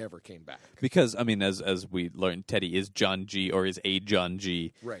 Yes. And then never came back. Because, I mean, as we learned, Teddy is John G. or is a John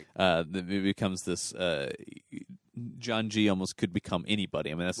G. Right. It becomes this... John G. almost could become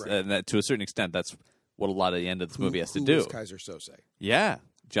anybody. I mean, that's Right. that, to a certain extent, that's what a lot of the end of this movie has to Who do. is Kaiser Sose? Yeah,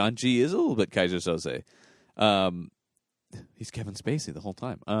 John G. is a little bit Kaiser Sose. He's Kevin Spacey the whole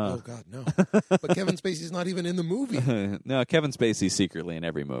time. Oh God, no! But Kevin Spacey's not even in the movie. No, Kevin Spacey's secretly in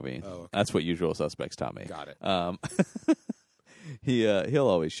every movie. Oh, okay. That's what Usual Suspects taught me. Got it. He'll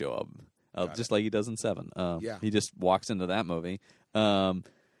always show up, just it. like he does in Seven. Yeah. He just walks into that movie. So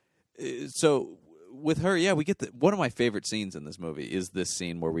with her, yeah, we get one of my favorite scenes in this movie is this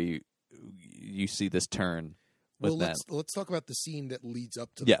scene where you see this turn. With Well, that. let's talk about the scene that leads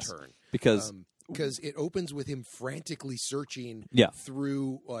up to Yes, the turn because it opens with him frantically searching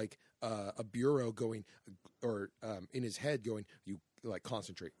through like a bureau, going or in his head going, you like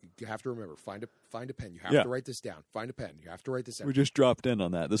concentrate. You have to remember, find a pen. You have to write this down. Find a pen. You have to write this down. We just dropped in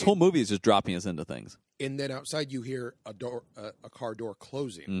on that. This whole movie is just dropping us into things. And then outside you hear a car door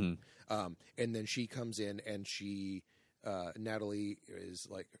closing, Mm-hmm. and then she comes in and Natalie is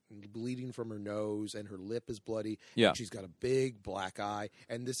like bleeding from her nose and her lip is bloody. Yeah. And she's got a big black eye.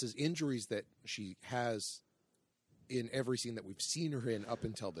 And this is injuries that she has in every scene that we've seen her in up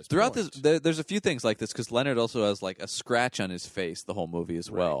until this Throughout point. there's a few things like this because Leonard also has like a scratch on his face the whole movie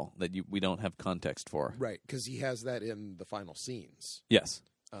as well that we don't have context for. Right, because he has that in the final scenes. Yes.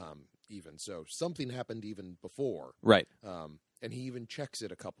 Even so, something happened even before. Right. And he even checks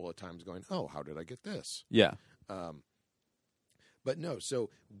it a couple of times going, oh, how did I get this? Yeah. But no,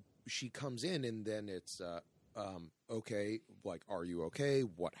 so she comes in and then it's, okay, like, are you okay?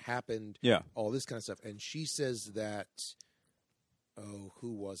 What happened? Yeah. All this kind of stuff. And she says that,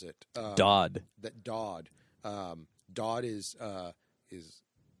 who was it? Dodd. That Dodd. Dodd is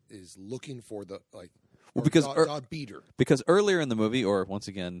looking for the, like, Well, because Dodd beat her. Because earlier in the movie, or once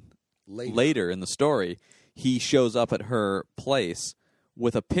again, later in the story, he shows up at her place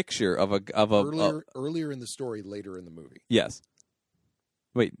with a picture of earlier in the story, later in the movie. Yes.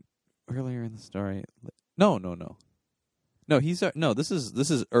 Wait, earlier in the story? No. No, this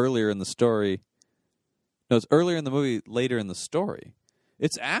is earlier in the story. No, it's earlier in the movie, later in the story.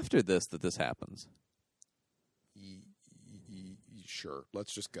 It's after this that this happens. Sure,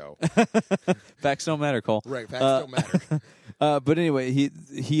 let's just go. Facts don't matter, Cole. Right, facts don't matter. But anyway,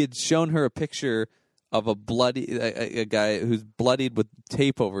 he had shown her a picture of a guy who's bloodied with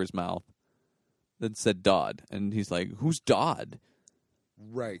tape over his mouth that said Dodd, and he's like, "Who's Dodd?"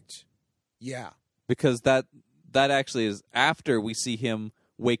 Right. Yeah. Because that actually is after we see him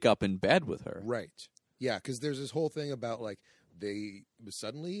wake up in bed with her. Right. Yeah, because there's this whole thing about like they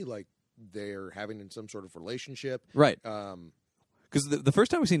suddenly like they're having some sort of relationship. Right. Because the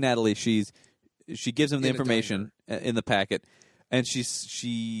first time we see Natalie, she gives him the information in the packet, and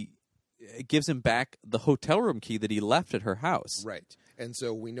she gives him back the hotel room key that he left at her house. Right. And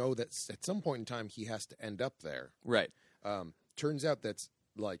so we know that at some point in time he has to end up there. Right. Turns out that's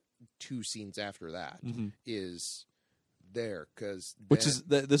like 2 scenes after that is there because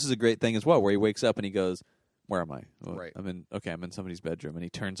this is a great thing as well, where he wakes up and he goes, "Where am I?" Well, right. I'm in somebody's bedroom, and he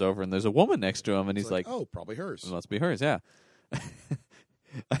turns over and there's a woman next to him, and he's like, "Oh, probably hers. It must be hers." Yeah.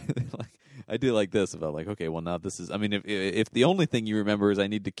 I do like this about like, okay, well now this is. I mean, if the only thing you remember is I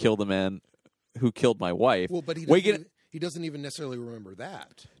need to kill the man who killed my wife. Well, but he doesn't even necessarily remember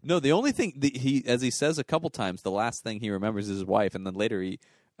that. No, the only thing he, as he says a couple times, the last thing he remembers is his wife, and then later he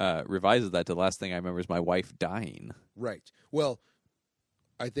revises that to the last thing I remember is my wife dying. Right. Well,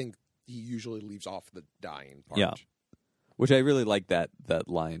 I think he usually leaves off the dying part. Yeah. Which I really like that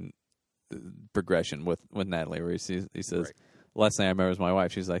line progression with Natalie, where he says, Right. "Last thing I remember is my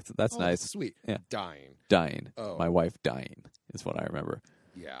wife." She's like, "That's nice, That's sweet." Yeah. Dying. Oh. My wife dying is what I remember.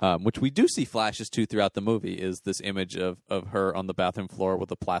 Yeah. Which we do see flashes to throughout the movie is this image of her on the bathroom floor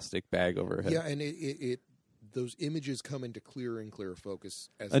with a plastic bag over her head. Yeah, and it those images come into clearer and clearer focus.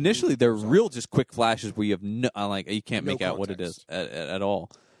 As initially, they're real, just quick flashes where you have you can't make out what it is context. at all.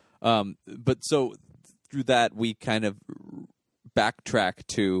 But so through that, we kind of backtrack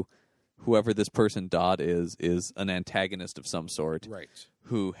to whoever this person Dodd is an antagonist of some sort, right?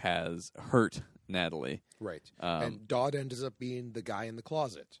 Who has hurt Natalie, right? And Dodd ends up being the guy in the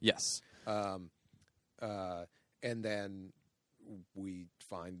closet. Yes. And then we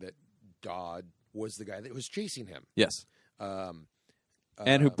find that Dodd was the guy that was chasing him. Yes. And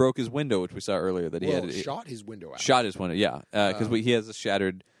who broke his window, which we saw earlier. That he had shot his window out. Shot his window, yeah, because he has a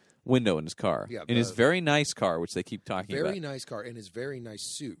shattered window in his car. Yeah, in his very nice car, which they keep talking about. Very nice car in his very nice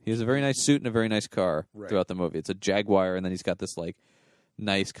suit. He has a very nice suit and a very nice car Right. throughout the movie. It's a Jaguar, and then he's got this like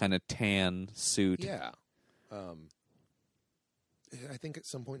nice kind of tan suit. Yeah. I think at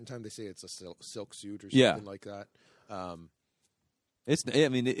some point in time they say it's a silk suit or Yeah. something like that. I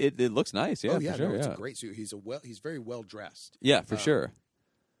mean, it looks nice. Yeah, oh yeah, for sure. no, it's yeah. a great suit. He's very well dressed. Yeah, for sure.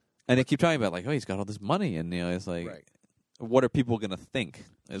 And they keep talking about like, oh, he's got all this money, and it's like, Right. what are people going to think?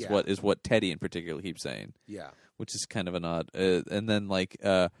 Is Yeah. what Teddy in particular keeps saying. Yeah. Which is kind of an odd. And then like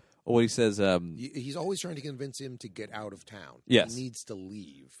what he says. He's always trying to convince him to get out of town. Yes. He needs to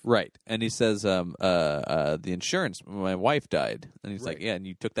leave. Right, and he says, the insurance. My wife died, and he's like, Right. yeah, and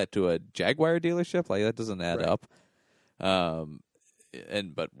you took that to a Jaguar dealership. Like that doesn't add Right. up.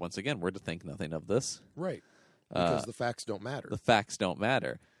 But once again, we're to think nothing of this. Right. Because the facts don't matter. The facts don't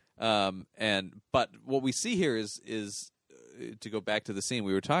matter. But what we see here is to go back to the scene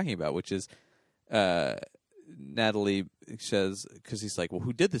we were talking about, which is Natalie says, because he's like, well,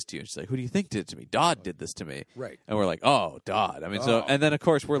 who did this to you? And she's like, who do you think did it to me? Dodd did this to me. Right. And we're like, oh, Dodd. I mean, so, Oh. and then of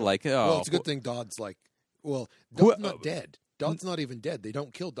course we're like, oh, Well, it's a good thing Dodd's like, Dodd's not dead. Dodd's not even dead. They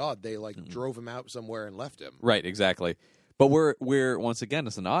don't kill Dodd. They drove him out somewhere and left him. right, exactly. But we're once again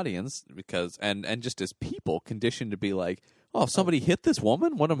as an audience because and just as people conditioned to be like, oh, somebody hit this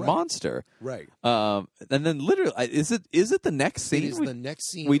woman, what a monster. Right. And then literally, is it the next scene? It is the next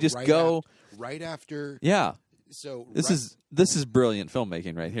scene. We just go right after. Yeah. So This is brilliant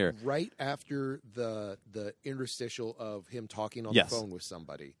filmmaking right here. right after the interstitial of him talking on Yes. the phone with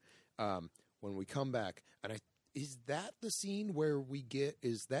somebody. When we come back, and is that the scene where we get?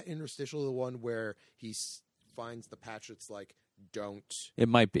 Is that interstitial the one where he finds the patch that's like, don't? It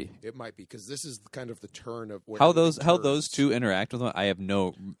might be. It might be, because this is kind of the turn of where How everything those turns. two interact with them, I have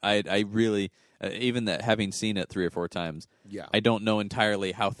no. I really even that having seen it 3 or 4 times. Yeah. I don't know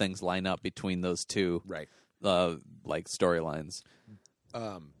entirely how things line up between those two. Right. Like storylines.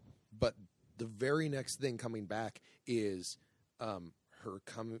 But the very next thing coming back is her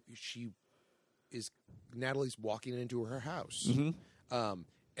coming. Natalie's walking into her house,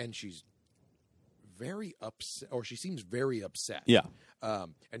 and she's very upset, or she seems very upset. Yeah.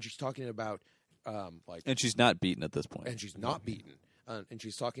 And she's talking about And she's not beaten at this point. and she's not beaten, and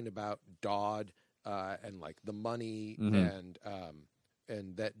she's talking about Dodd and like the money and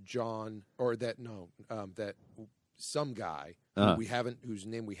that John or that that some guy whose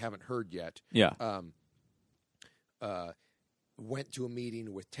name we haven't heard yet. Yeah. Went to a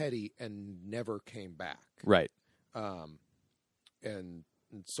meeting with Teddy and never came back. Right. And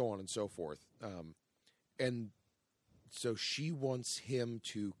so on and so forth. And so she wants him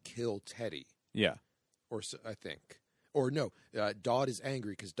to kill Teddy, Yeah. or so, I think. Or no, Dodd is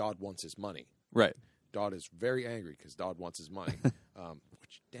angry because Dodd wants his money. Right. Dodd is very angry because Dodd wants his money.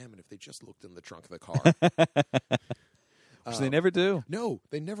 Which, damn it, if they just looked in the trunk of the car. Which they never do. No,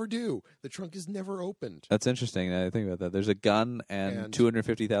 they never do. The trunk is never opened. That's interesting. I think about that. There's a gun and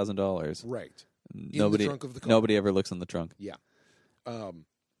 $250,000. Right. Nobody, in the trunk of the car. nobody ever looks in the trunk. Yeah.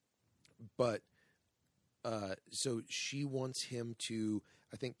 So she wants him to,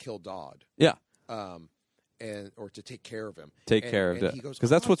 I think, kill Dodd. Yeah. Or to take care of him. Take care of and it. he goes, Because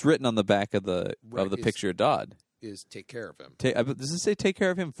that's what's written on the back of the Right, picture of Dodd. is take care of him. Does it say take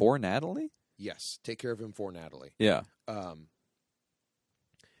care of him for Natalie? Yes, take care of him for Natalie. Yeah.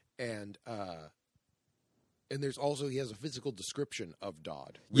 And there's also, he has a physical description of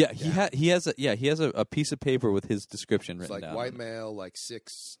Dodd. Yeah, written down. he has a piece of paper with his description It's written like down. white male, like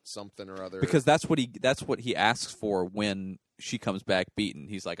 6 something or other. Because that's what he asks for when she comes back beaten.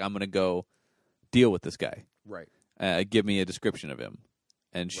 He's like, I'm going to go deal with this guy. Right. Give me a description of him.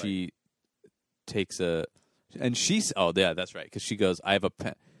 And she takes and she's, oh yeah, that's right. Because she goes, I have a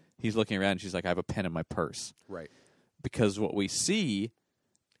pen. He's looking around and she's like, I have a pen in my purse. Right. Because what we see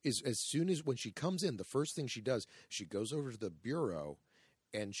is as soon as when she comes in, the first thing she does, she goes over to the bureau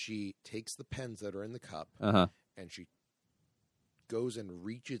and she takes the pens that are in the cup and she goes and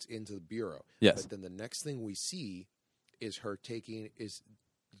reaches into the bureau. Yes. But then the next thing we see is her taking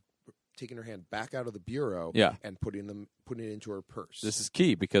her hand back out of the bureau and putting it into her purse. this is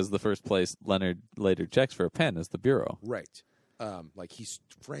key because the first place Leonard later checks for a pen is the bureau. Right. Like he's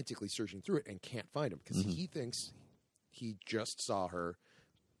frantically searching through it and can't find him because he thinks he just saw her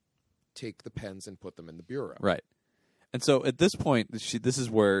take the pens and put them in the bureau. Right. And so at this point, this is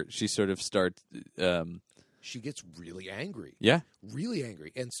where she sort of starts. She gets really angry. Yeah. Really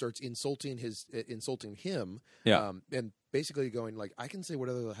angry, and starts insulting him. Yeah. And basically going like, I can say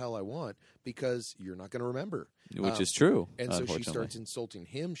whatever the hell I want because you're not going to remember. Which is true. And so she starts insulting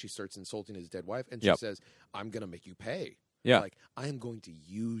him. She starts insulting his dead wife, and she says, I'm going to make you pay. Yeah. Like, I am going to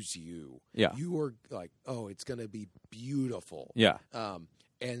use you. Yeah. You are like, oh, it's going to be beautiful. Yeah.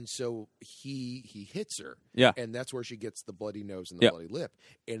 And so he hits her. Yeah. And that's where she gets the bloody nose and the bloody lip.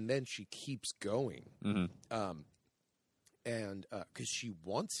 And then she keeps going. And because she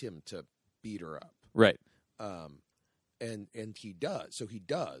wants him to beat her up. Right. And he does. So he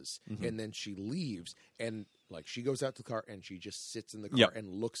does. Mm-hmm. And then she leaves. And like she goes out to the car and she just sits in the car Yep. and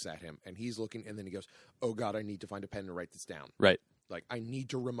looks at him. And he's looking. And then he goes, "Oh God, I need to find a pen and write this down. Right. Like I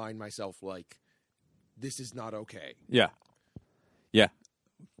need to remind myself, like, this is not okay." Yeah. Yeah.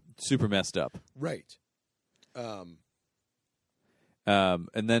 Super messed up. Right. And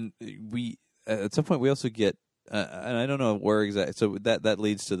then we at some point we also get and I don't know where exactly. So that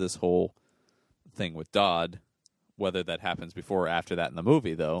leads to this whole thing with Dodd. Whether that happens before or after that in the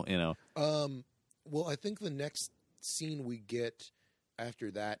movie, though, you know. Well, I think the next scene we get after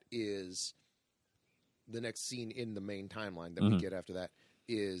that is the next scene in the main timeline that we get after that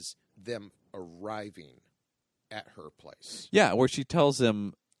is them arriving at her place. Yeah, where she tells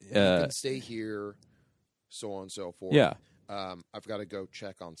him, "You can stay here," so on and so forth. Yeah. I've got to go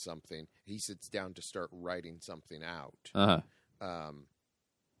check on something. He sits down to start writing something out.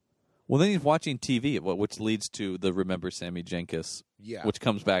 Well, then he's watching TV, which leads to the Remember Sammy Jenkins, which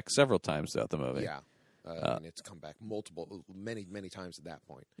comes back several times throughout the movie. Yeah. And it's come back many times at that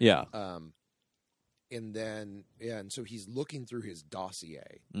point. Yeah. And then, and so he's looking through his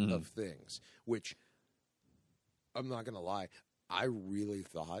dossier of things, which I'm not going to lie, I really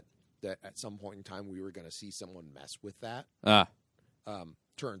thought that at some point in time we were going to see someone mess with that.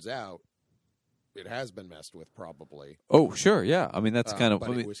 Turns out it has been messed with, probably. Oh, sure, yeah. I mean, that's kind of...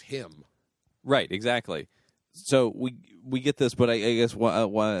 But it was him. Right, exactly. So we get this, but I guess where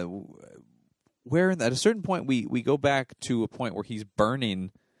at a certain point we go back to a point where he's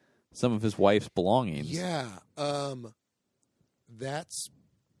burning some of his wife's belongings. Yeah. That's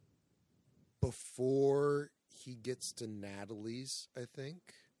before he gets to Natalie's, I think.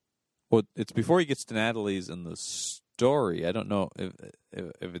 Well, it's before he gets to Natalie's in the story. I don't know if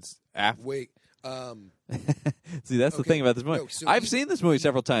it's after. Wait. See, that's the thing about this movie. No, so I've seen this movie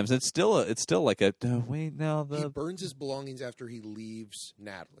several times. It's still like a wait now. He burns his belongings after he leaves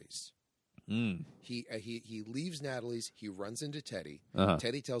Natalie's. He leaves Natalie's. He runs into Teddy.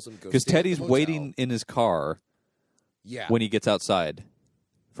 Teddy tells him, "Go." Because stay at the Teddy's motel." waiting in his car. Yeah. When he gets outside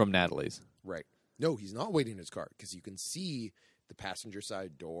from Natalie's. Right. No, he's not waiting in his car because you can see the passenger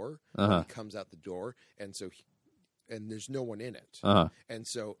side door when he comes out the door, and so and there's no one in it. And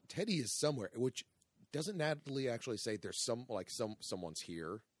so Teddy is somewhere. Which doesn't Natalie actually say there's someone's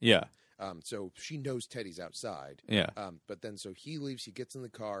here? Yeah. So she knows Teddy's outside. Yeah. But then so he leaves. He gets in the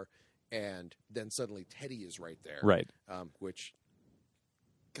car, and then suddenly Teddy is right there. Right. Which,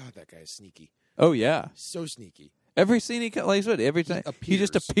 God, that guy is sneaky. Oh yeah. So sneaky. Every scene like I said, every time he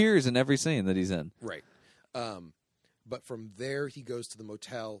just appears in every scene that he's in. Right. But from there he goes to the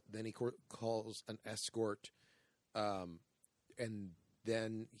motel. Then he calls an escort, and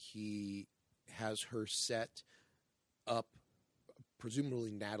then he has her set up,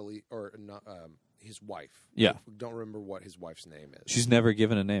 presumably Natalie or not, his wife. Yeah. I don't remember what his wife's name is. She's never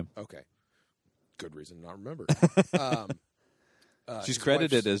given a name. Okay. Good reason to not remember. She's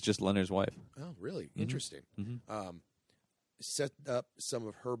credited as just Leonard's wife. Oh, really? Interesting. Set up some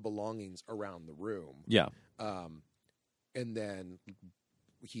of her belongings around the room. Yeah. And then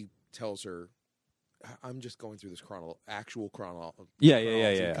he tells her, I'm just going through this actual chronology.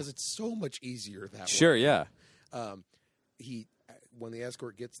 Yeah. Because it's so much easier that way. Sure, yeah. When the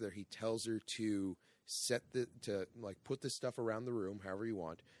escort gets there, he tells her to put this stuff around the room, however you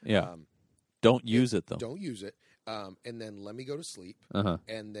want. Yeah. Don't use it, though. Don't use it. And then let me go to sleep.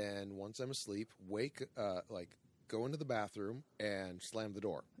 And then once I'm asleep, go into the bathroom and slam the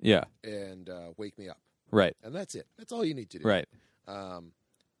door. Yeah. And wake me up. Right. And that's it. That's all you need to do. Right.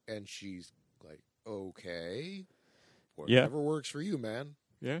 And she's like, okay, whatever works for you, man.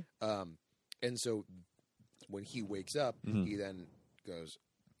 Yeah. And so when he wakes up, he then goes,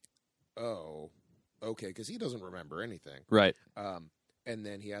 oh, okay, because he doesn't remember anything. Right. And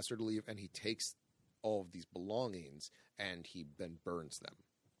then he asks her to leave, and he takes all of these belongings, and he then burns them.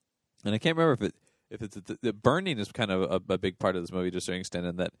 And I can't remember if it's the burning is kind of a big part of this movie to a certain extent,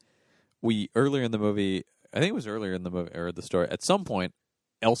 in that earlier in the movie, I think it was earlier in the movie or the story, at some point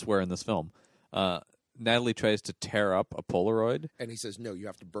elsewhere in this film, Natalie tries to tear up a Polaroid, and he says, "No, you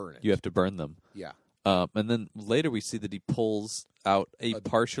have to burn it. You have to burn them." Yeah. And then later we see that he pulls out a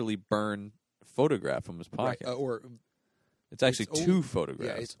partially burned photograph from his pocket. Right. It's actually two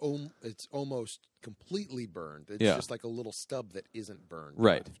photographs. Yeah, it's almost completely burned. It's just like a little stub that isn't burned.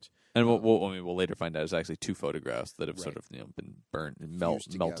 Right. Left. And we'll later find out it's actually two photographs that have sort of been burnt and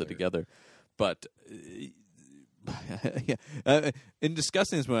melted together. But in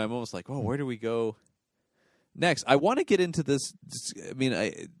discussing this movie, I'm almost like, well, where do we go next? I want to get into this. I mean,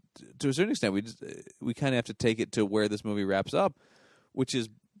 to a certain extent, we kind of have to take it to where this movie wraps up, which is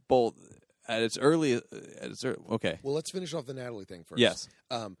both. at its early, okay. Well, let's finish off the Natalie thing first. Yes.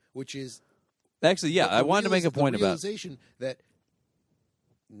 Which is Actually, yeah, I wanted to make a point the about realization that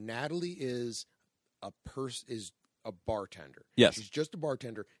Natalie is a bartender. Yes. She's just a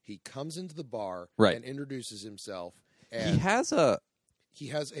bartender. He comes into the bar Right. and introduces himself. he And has a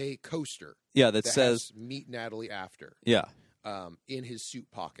coaster that that says has "Meet Natalie after" yeah. in his suit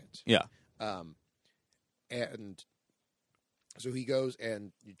pocket. Yeah. And so he goes,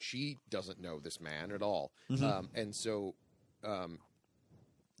 and she doesn't know this man at all. Mm-hmm. And so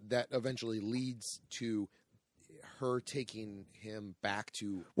that eventually leads to her taking him back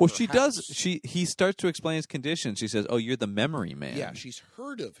to Well, her she house. does. He starts to explain his condition. She says, "Oh, you're the memory man." Yeah, she's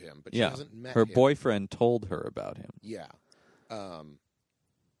heard of him, but she yeah. hasn't met Her him. boyfriend told her about him. Yeah.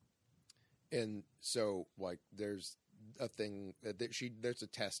 And so, like, there's a thing that there's a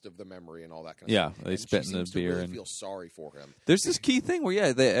test of the memory and all that kind of stuff. Yeah, they And spit she in the seems beer to really and feel sorry for him. there's this key thing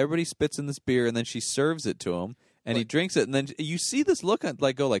where everybody spits in this beer and then she serves it to him and he drinks it and then you see this look on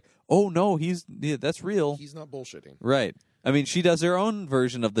oh no, that's real. He's not bullshitting. Right. I mean, she does her own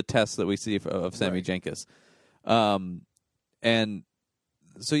version of the test that we see of Sammy Right. Jenkins. And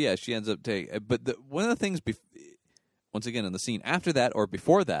so, yeah, she ends up taking... But one of the things, once again, in the scene after that or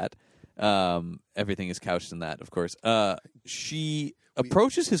before that, everything is couched in that, of course. She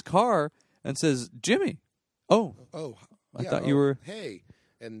approaches his car and says, "Jimmy, I thought you were... Hey."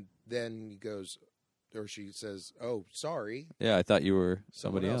 And then he goes... Or she says, "Oh, sorry, Yeah, I thought you were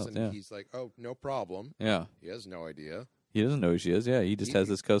someone somebody else." And Yeah. he's like, "Oh, no problem." Yeah. He has no idea. He doesn't know who she is. Yeah, he just has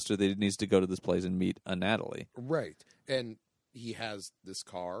this coaster that he needs to go to this place and meet a Natalie. Right. And he has this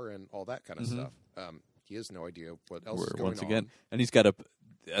car and all that kind of Mm-hmm. stuff. He has no idea what else is going Once again, on. and he's got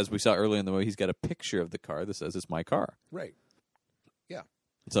as we saw earlier in the movie, he's got a picture of the car that says it's my car. Right. Yeah.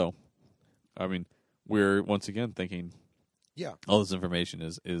 So, I mean, we're once again thinking, Yeah. all this information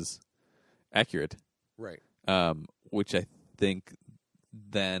is accurate. Right. Which I think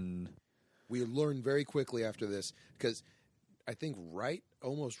then We learn very quickly after this because I think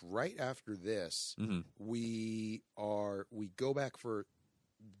almost right after this, Mhm. we go back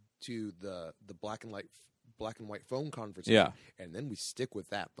to the black and white phone conversation. Yeah. And then we stick with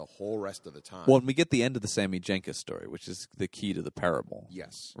that the whole rest of the time. well, and we get the end of the Sammy Jenkins story, which is the key to the parable.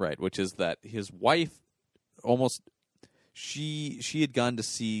 Yes. Right, which is that his wife almost she had gone to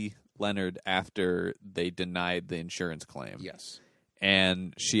see Leonard after they denied the insurance claim. Yes.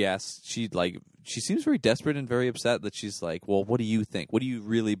 And she seems very desperate and very upset that she's like, "Well, what do you think? What do you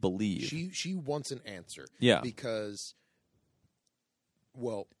really believe?" She wants an answer. Yeah. Because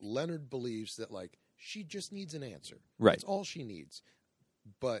Leonard believes that she just needs an answer. Right. That's all she needs.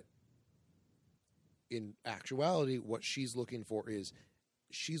 But in actuality, what she's looking for is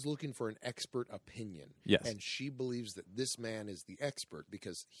she's looking for an expert opinion. Yes. And she believes that this man is the expert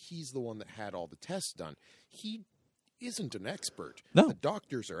because he's the one that had all the tests done. He isn't an expert. No. The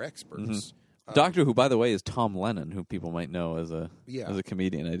doctors are experts. Mm-hmm. Doctor, who by the way is Tom Lennon, who people might know as a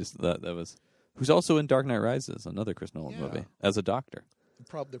comedian. I just thought that was who's also in Dark Knight Rises, another Chris Nolan movie, as a doctor.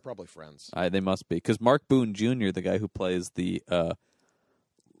 They're probably friends. They must be because Mark Boone Jr., the guy who plays the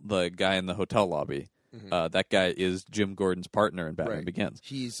guy in the hotel lobby, that guy is Jim Gordon's partner in Batman Begins.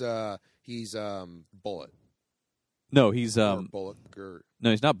 He's Bullet. No, he's Bullock. no,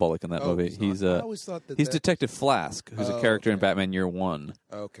 he's not Bullock in that movie. He's I always thought he's Detective Flask, who's a character in Batman Year One.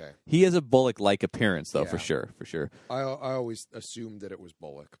 Okay. He has a Bullock-like appearance, though, Yeah. for sure. I always assumed that it was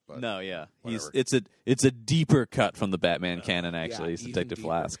Bullock, but No, yeah, whatever. it's a deeper cut from the Batman canon. Actually, he's even Detective deeper.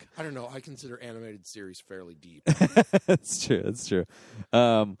 Flask. I don't know. I consider animated series fairly deep. That's true.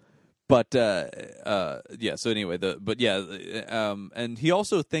 Yeah. So anyway, and he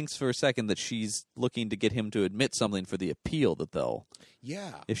also thinks for a second that she's looking to get him to admit something for the appeal that they'll.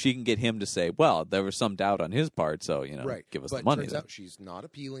 Yeah. If she can get him to say, well, there was some doubt on his part, so Right. give us but the money. Turns then. out she's not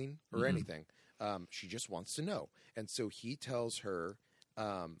appealing or anything. She just wants to know, and so he tells her,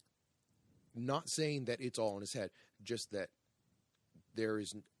 not saying that it's all in his head, just that there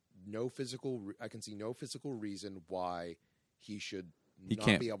is no physical. I can see no physical reason why he should not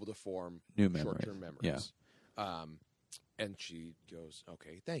can't be able to form new memory. short-term memories. Yeah. And she goes,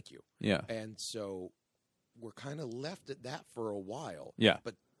 "Okay, thank you." Yeah. And so we're kind of left at that for a while. Yeah.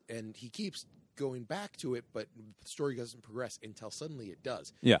 And he keeps going back to it, but the story doesn't progress until suddenly it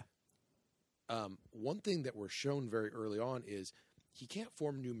does. Yeah. One thing that we're shown very early on is he can't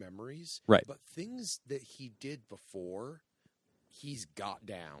form new memories. Right. But things that he did before, he's got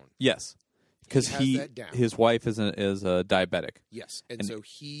down. Yes. Because has that down. his wife is a diabetic. Yes. And so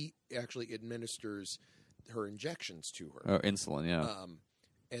he actually administers her injections to her. Or insulin, yeah.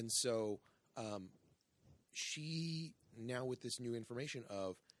 And so she, now with this new information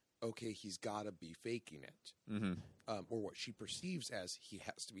of okay, he's got to be faking it. Or what she perceives as he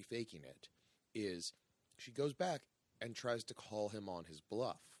has to be faking it, is she goes back and tries to call him on his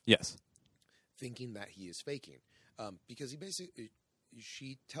bluff. Yes. Thinking that he is faking. Because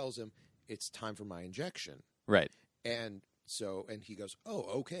she tells him, it's time for my injection. Right. And he goes, oh,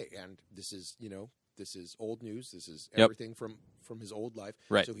 okay. And this is old news. This is everything from his old life.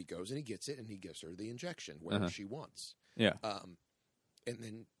 Right. So he goes and he gets it and he gives her the injection whenever she wants. Yeah. And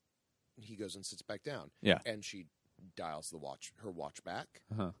then he goes and sits back down. Yeah. And she dials her watch back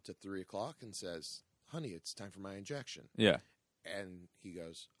to 3:00 and says, honey, it's time for my injection. Yeah. And he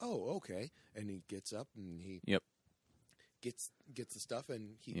goes, oh, okay. And he gets up and he gets the stuff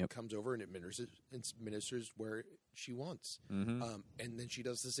and he comes over and administers where she wants. And then she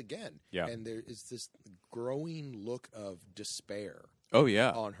does this again. Yeah. And there is this growing look of despair. Oh,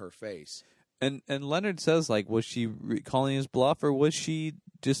 yeah. On her face. And Leonard says, like, was she calling his bluff, or was she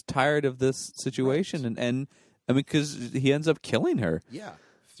just tired of this situation? Right. And I mean, because he ends up killing her. Yeah,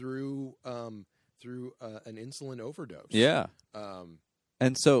 through an insulin overdose. Yeah.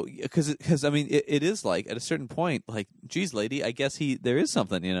 And so, because I mean, it is like, at a certain point, like, geez, lady, I guess there is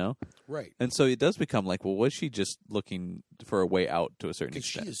something, you know? Right. And so it does become like, well, was she just looking for a way out to a certain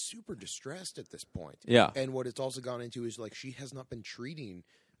extent? Because she is super distressed at this point. Yeah. And what it's also gone into is, like, she has not been treating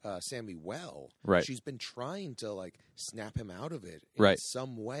Sammy well. Right. She's been trying to, like, snap him out of it in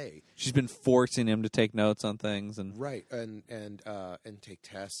some way. She's been forcing him to take notes on things and and take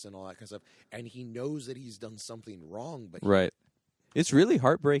tests and all that kind of stuff. And he knows that he's done something wrong, but it's really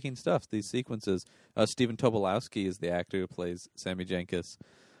heartbreaking stuff, these sequences. Stephen Tobolowsky is the actor who plays Sammy Jenkins.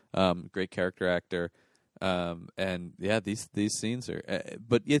 Great character actor. And yeah, these scenes are,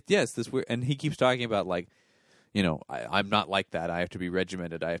 but yes, this weird, and he keeps talking about, like, you know, I'm not like that. I have to be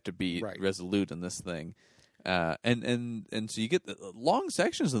regimented. I have to be resolute in this thing. And so you get the long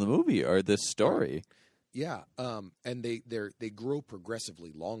sections of the movie are this story. Yeah, and they grow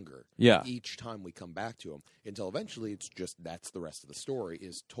progressively longer. Yeah. Each time we come back to them, until eventually it's just that's the rest of the story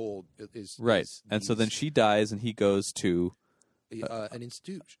is told. And so then she dies, and he goes to an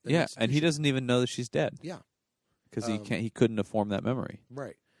institution. And he doesn't even know that she's dead. Yeah, because he couldn't have formed that memory.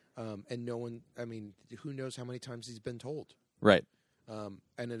 Right. And no one. I mean, who knows how many times he's been told. Right. And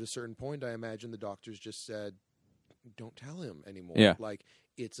at a certain point, I imagine the doctors just said, "Don't tell him anymore." Yeah. Like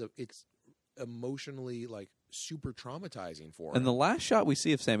it's emotionally, like, super traumatizing for him. And the last shot we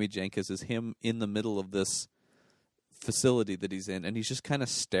see of Sammy Jenkins is him in the middle of this facility that he's in, and he's just kind of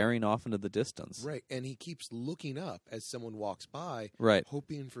staring off into the distance. Right, and he keeps looking up as someone walks by,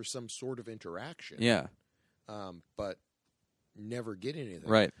 hoping for some sort of interaction. Yeah. But never get anything.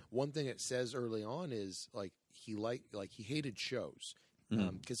 Right. One thing it says early on is, like, he hated shows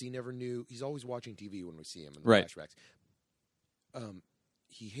because he never knew. He's always watching TV when we see him in the flashbacks.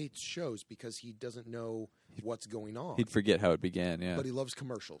 He hates shows because he doesn't know what's going on. He'd forget how it began, yeah. But he loves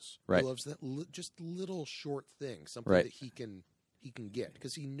commercials. Right. He loves that just little short thing, something that he can get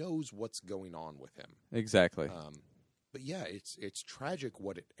because he knows what's going on with him. Exactly. But yeah, it's tragic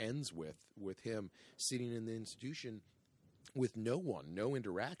what it ends with him sitting in the institution with no one, no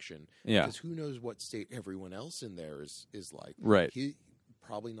interaction. Yeah. Because who knows what state everyone else in there is like. Right. He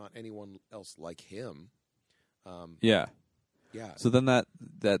probably not anyone else like him. Yeah. Yeah. So then that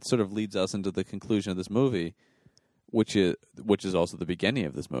sort of leads us into the conclusion of this movie, which is also the beginning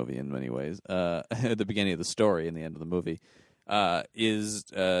of this movie in many ways. The beginning of the story and the end of the movie is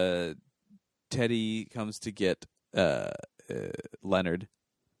Teddy comes to get Leonard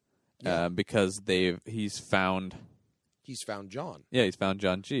because he's found John. Yeah, he's found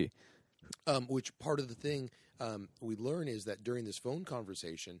John G. Which part of the thing we learn is that during this phone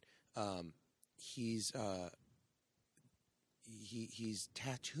conversation, he's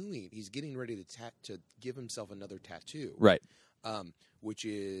tattooing. He's getting ready to give himself another tattoo. Right. Which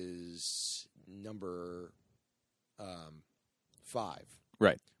is number 5.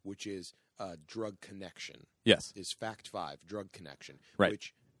 Right. Which is drug connection. Yes. Is fact 5, drug connection. Right.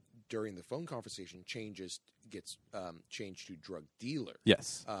 Which during the phone conversation gets changed to drug dealer.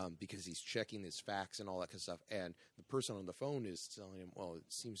 Yes. Because he's checking his facts and all that kind of stuff. And the person on the phone is telling him, well, it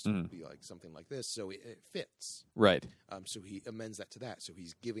seems to be like something like this. So it fits. Right. So he amends that to that. So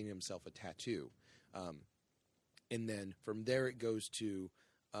he's giving himself a tattoo. And then from there it goes to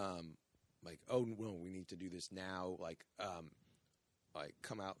like, oh, no, we need to do this now. Like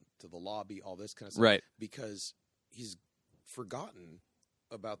come out to the lobby, all this kind of stuff. Right. Because he's forgotten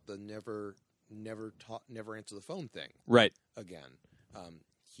about the never answer the phone thing. Right. Again,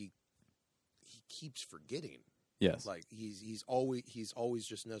 he keeps forgetting. Yes. Like he's always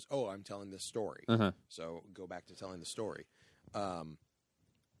just knows. Oh, I'm telling this story. Uh-huh. So go back to telling the story.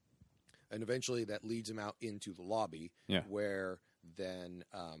 And eventually that leads him out into the lobby, where then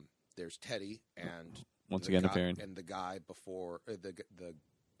there's Teddy and once again appearing, and the guy before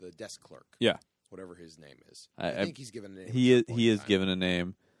the desk clerk, whatever his name is. I think he's given a name. He is given a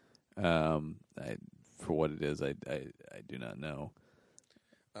name. For what it is, I do not know.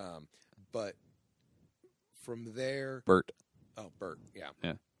 But from there, Bert. Oh, Bert. Yeah.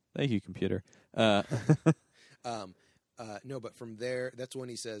 Yeah. Thank you, computer. No, but from there, that's when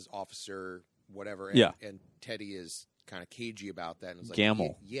he says officer, whatever. And, and Teddy is kind of cagey about that. And it's like,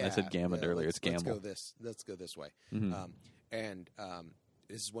 Gamble. Yeah. I said Gammon earlier. It's Gamble. Let's go this way. Mm-hmm. And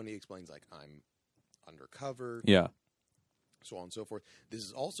this is when he explains, like, I'm undercover. Yeah. So on and so forth. This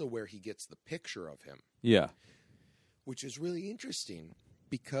is also where he gets the picture of him. Yeah. Which is really interesting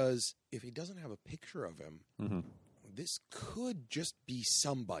because if he doesn't have a picture of him, this could just be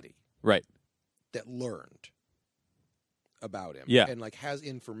somebody. Right. That learned about him. Yeah. And, like, has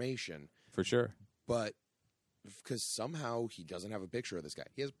information. For sure. But because somehow he doesn't have a picture of this guy.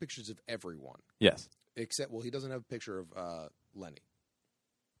 He has pictures of everyone. Yes. Except, well, he doesn't have a picture of Lenny.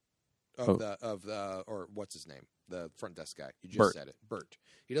 Or what's his name? The front desk guy. You just said it. Bert.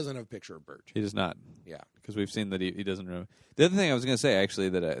 He doesn't have a picture of Bert. He does not. Yeah. Because we've seen that he doesn't remember. The other thing I was going to say, actually,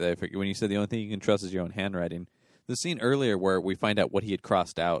 that I forget, when you said the only thing you can trust is your own handwriting, the scene earlier where we find out what he had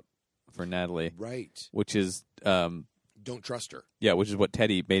crossed out for Natalie. Right. Which is... don't trust her. Yeah, which is what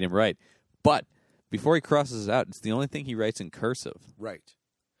Teddy made him write. But before he crosses it out, it's the only thing he writes in cursive. Right.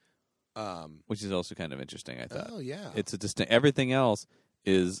 Which is also kind of interesting, I thought. Oh, yeah. It's a distinct... Everything else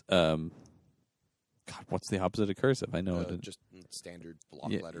is... God, what's the opposite of cursive? I know just standard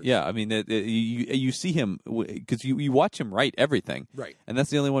block letters. Yeah, I mean, you see him because you watch him write everything, right? And that's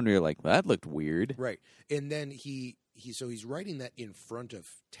the only one where you're like, well, that looked weird, right? And then he's writing that in front of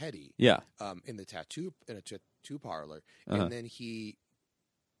Teddy, yeah, in a tattoo parlor, and then he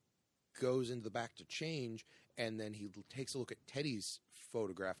goes into the back to change, and then he takes a look at Teddy's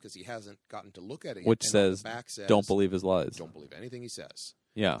photograph because he hasn't gotten to look at it yet. Which says, "Don't believe his lies. Don't believe anything he says."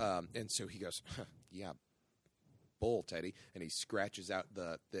 Yeah. And so he goes, yeah, bull, Teddy. And he scratches out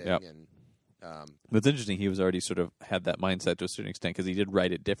the thing. Yep. And What's interesting, he was already sort of had that mindset to a certain extent because he did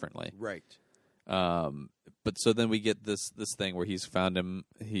write it differently. Right. But so then we get this thing where he's found him.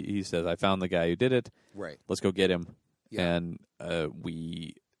 He says, I found the guy who did it. Right. Let's go get him. Yeah. And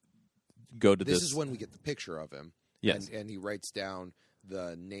we go to this. This is when we get the picture of him. Yes. And he writes down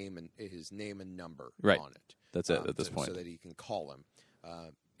the name and his name and number on it. That's it at this point. So that he can call him.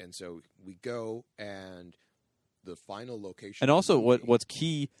 And so we go, and the final location. And also, what's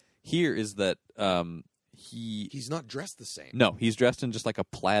key here is that he's not dressed the same. No, he's dressed in just like a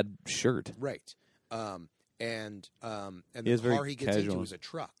plaid shirt. Right. And the car he gets into is a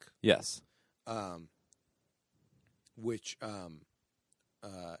truck. Yes. Which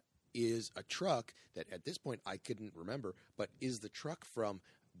is a truck that at this point I couldn't remember, but is the truck from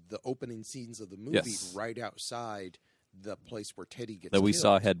the opening scenes of the movie right outside the place where Teddy gets that we killed.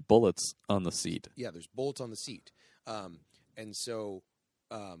 saw had bullets on the seat. Yeah, there's bullets on the seat. And so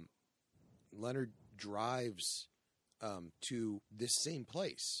Leonard drives to this same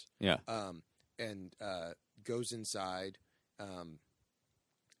place. Yeah. And goes inside and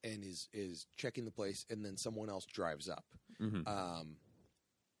is checking the place, and then someone else drives up. Mm-hmm.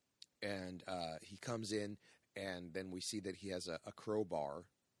 And he comes in, and then we see that he has a crowbar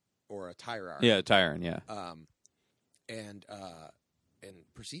or a tire iron. Yeah, a tire iron, yeah. And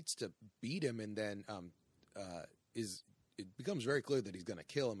proceeds to beat him, and then it becomes very clear that he's going to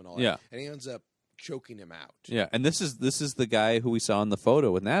kill him and all that. Yeah. And he ends up choking him out. Yeah, and this is the guy who we saw in the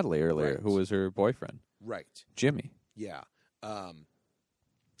photo with Natalie earlier, who was her boyfriend. Right. Jimmy. Yeah.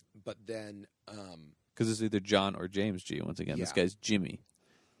 But then... because it's either John or James G. Once again, this guy's Jimmy.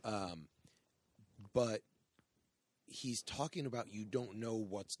 But he's talking about you don't know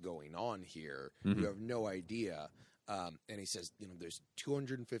what's going on here. Mm-hmm. You have no idea. And he says, there's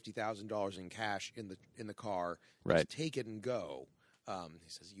 $250,000 in cash in the car. Right. Just take it and go. He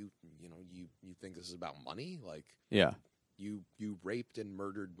says, you think this is about money? Like, yeah, you raped and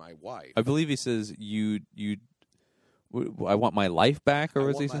murdered my wife. I believe he says I want my life back, or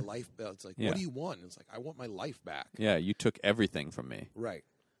was he saying? My life back. It's like, what do you want? It's like, I want my life back. Yeah, you took everything from me. Right.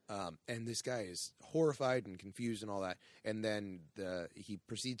 And this guy is horrified and confused and all that. And then he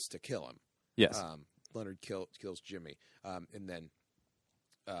proceeds to kill him. Yes. Leonard kills Jimmy, and then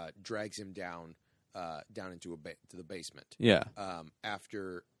drags him down into to the basement. Yeah.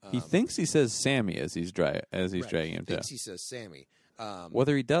 After he thinks he says Sammy as he's dragging him down. Thinks he says Sammy.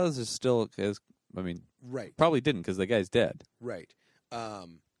 Whether he does is still, right. Probably didn't because the guy's dead. Right.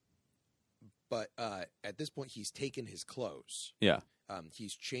 But at this point, he's taken his clothes. Yeah.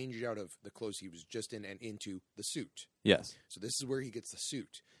 he's changed out of the clothes he was just in and into the suit. Yes. So this is where he gets the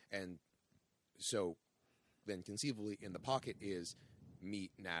suit. And so then conceivably in the pocket is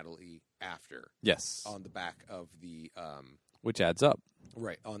meet Natalie after. Yes. On the back of the... which adds up.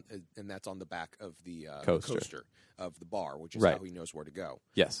 Right. And that's on the back of the Coaster. of the bar, which is Right. how he knows where to go.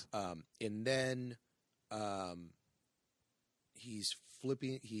 Yes. And then he's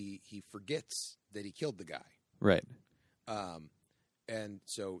flipping... He forgets that he killed the guy. Right. And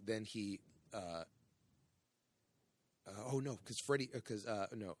so then he,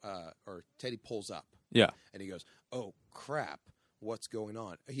 or Teddy pulls up. Yeah. And he goes, "Oh crap, what's going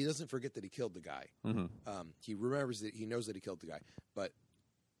on?" He doesn't forget that he killed the guy. Mm-hmm. He remembers that he knows that he killed the guy, but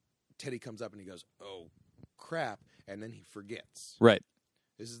Teddy comes up and he goes, "Oh crap," and then he forgets. Right.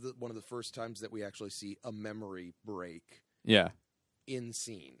 This is one of the first times that we actually see a memory break. Yeah. In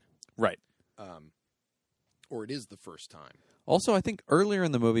scene. Right. Or it is the first time. Also, I think earlier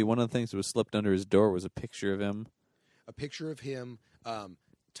in the movie, one of the things that was slipped under his door was a picture of him. A picture of him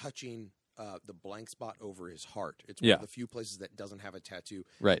touching the blank spot over his heart. It's one of the few places that doesn't have a tattoo.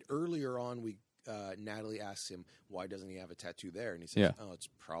 Right. Earlier on, Natalie asks him, why doesn't he have a tattoo there? And he says, oh, it's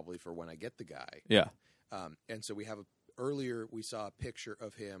probably for when I get the guy. Yeah. And so earlier we saw a picture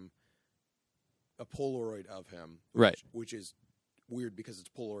of him, a Polaroid of him. Which is weird because it's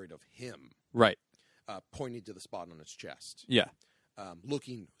Polaroid of him. Right. Pointing to the spot on his chest. Yeah.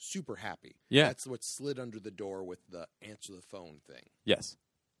 Looking super happy. Yeah. That's what slid under the door with the answer the phone thing. Yes.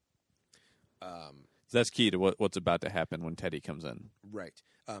 That's key to what's about to happen when Teddy comes in. Right.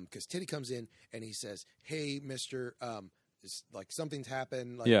 Because Teddy comes in and he says, "Hey, mister, it's like something's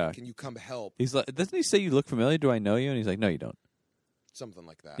happened. Like, can you come help?" He's like, doesn't he say, "You look familiar? Do I know you?" And he's like, "No, you don't." Something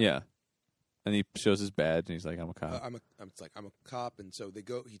like that. Yeah. And he shows his badge and he's like, "I'm a cop." I'm a cop. And so they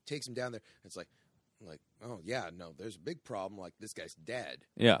go, he takes him down there. And it's like, oh yeah, no, there's a big problem. Like, this guy's dead.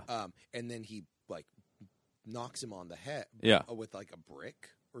 Yeah. And then he like knocks him on the head. Yeah. With like a brick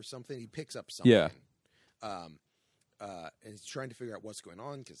or something. He picks up something. Yeah. And he's trying to figure out what's going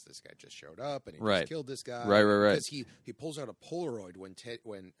on because this guy just showed up and he Right. just killed this guy. Right. Because he pulls out a Polaroid when Teddy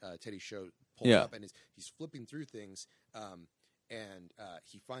pulls up and he's flipping through things. And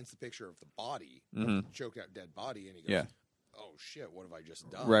he finds the picture of the body, the choked out dead body, and he goes, "Oh shit, what have I just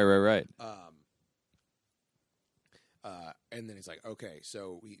done?" Right. And then he's like, "Okay."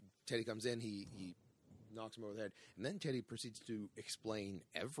 So Teddy comes in, he knocks him over the head, and then Teddy proceeds to explain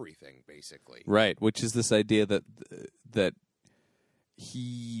everything, basically. Right, which is this idea that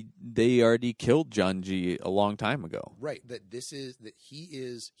they already killed John G. a long time ago. Right. That he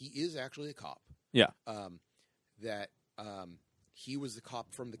is actually a cop. Yeah. That he was the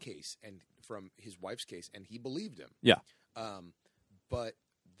cop from the case and from his wife's case, and he believed him. Yeah. But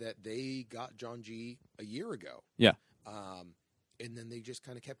that they got John G. a year ago. Yeah. And then they just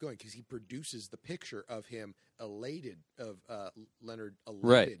kind of kept going because he produces the picture of him elated, of Leonard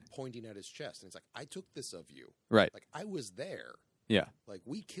elated, pointing at his chest. And it's like, "I took this of you. Right. Like, I was there. Yeah. Like,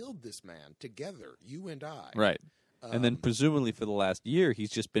 we killed this man together, you and I." Right. And then presumably for the last year, he's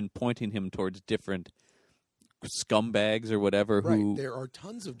just been pointing him towards different scumbags or whatever. Right. Who There are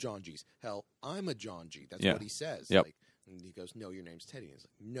tons of John G's. Hell, I'm a John G. That's what he says. Yep. Like, and he goes, "No, your name's Teddy." And he's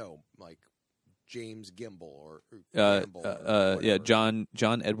like, "No, like James Gimble or Gamble. or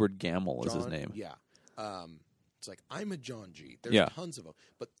John Edward Gamble is his name. Yeah. It's like, I'm a John G. There's tons of them.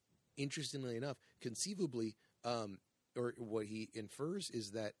 But interestingly enough, conceivably, or what he infers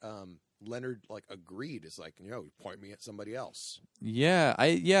is that Leonard like agreed. It's like, point me at somebody else.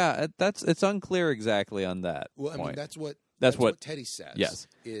 It's unclear exactly on that. Well, I point. mean, that's what Teddy says. Yes,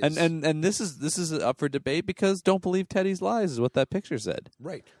 and this is up for debate because don't believe Teddy's lies is what that picture said.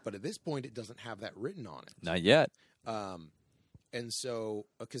 Right, but at this point, it doesn't have that written on it. Not yet. And so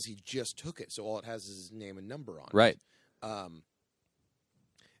because he just took it, so all it has is his name and number on it. Right.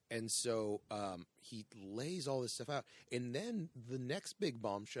 And so he lays all this stuff out. And then the next big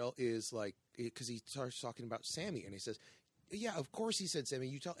bombshell is like, because he starts talking about Sammy. And he says, yeah, of course he said Sammy.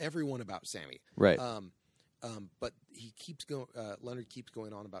 You tell everyone about Sammy. Right. But he keeps going, Leonard keeps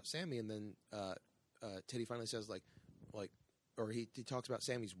going on about Sammy. And then Teddy finally says, or he talks about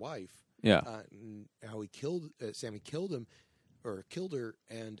Sammy's wife. Yeah. And how he Sammy killed him or killed her.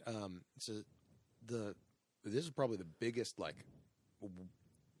 And so this is probably the biggest,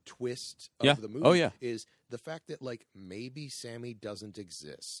 twist of the movie is the fact that maybe Sammy doesn't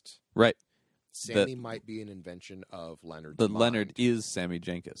exist. Right. Sammy might be an invention of Leonard's mind. Leonard is Sammy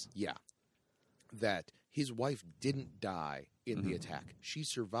Jenkins. Yeah. That his wife didn't die in the attack. She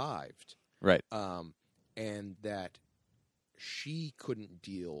survived. Right. And that she couldn't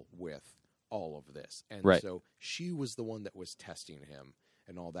deal with all of this. And Right. so she was the one that was testing him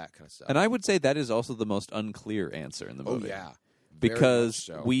and all that kind of stuff. And I would say that is also the most unclear answer in the oh movie. yeah, Because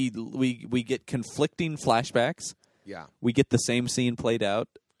Very much so. we get conflicting flashbacks. yeah. We get the same scene played out.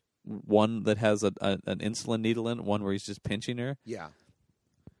 One that has an insulin needle in it, one where he's just pinching her. Yeah.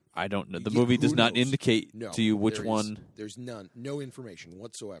 I don't know. The Yeah, movie who does not knows? indicate No, to you which there is- one. There's no information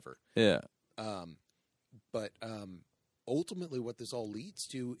whatsoever. Yeah. But ultimately, what this all leads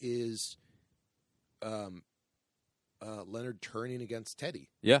to is Leonard turning against Teddy.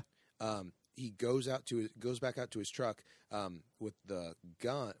 Yeah. He goes back out to his truck with the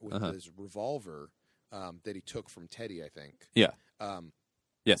gun, with his revolver that he took from Teddy, I think. Yeah.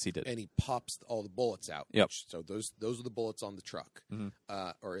 Yes, he did. And he pops all the bullets out. Yep. So those are the bullets on the truck,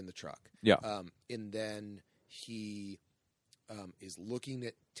 or in the truck. Yeah. And then he is looking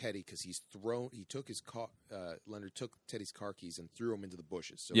at Teddy because Leonard took Teddy's car keys and threw them into the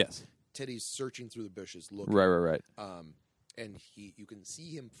bushes. So Yes. Teddy's searching through the bushes looking. Right. And you can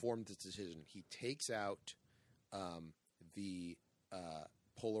see him form this decision. He takes out the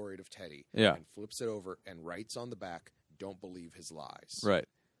Polaroid of Teddy and flips it over and writes on the back, "Don't believe his lies." Right.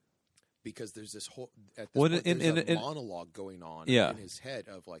 Because there's this whole Well, there's a monologue going on in his head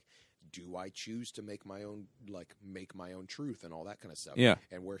of like, do I choose to make my own truth and all that kind of stuff? Yeah.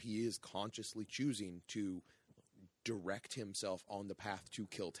 And where he is consciously choosing to direct himself on the path to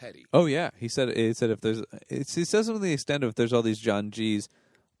kill Teddy. Oh yeah, he said if there's he says something to the extent of if there's all these John G's,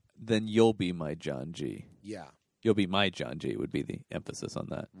 then you'll be my John G. Yeah. You'll be my John G would be the emphasis on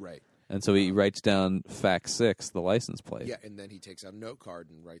that. Right. And so he writes down fact 6, the license plate. Yeah, and then he takes out a note card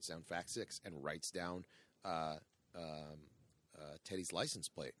and writes down fact 6 and writes down Teddy's license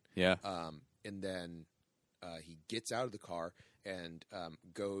plate. Yeah. And then he gets out of the car and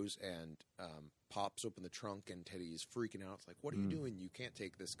goes and pops open the trunk, and Teddy is freaking out. It's like, what are you doing? You can't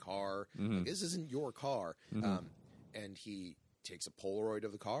take this car. Like, this isn't your car. And he takes a Polaroid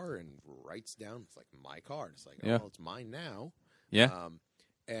of the car and writes down, it's like, my car. And it's like, oh, well, it's mine now. Yeah.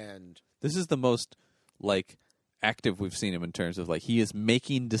 And this is the most active we've seen him in terms of he is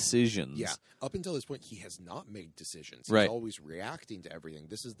making decisions. yeah, up until this point, he has not made decisions. Right. He's always reacting to everything.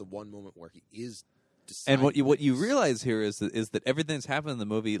 This is the one moment where he is deciding. And what you realize here is that everything that's happened in the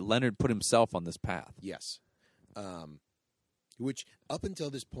movie, Leonard put himself on this path. Yes. Which up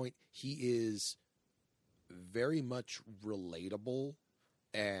until this point, he is very much relatable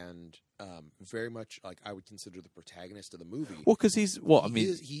and very much I would consider the protagonist of the movie. Well, because he's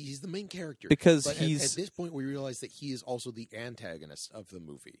the main character. Because but he's at this point we realize that he is also the antagonist of the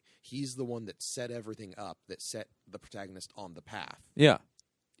movie. He's the one that set everything up, that set the protagonist on the path. Yeah.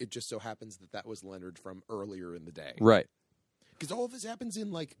 It just so happens that was Leonard from earlier in the day. Right. Because all of this happens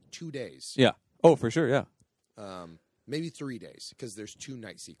in 2 days. Yeah. Oh, for sure. Yeah. Maybe 3 days because there's 2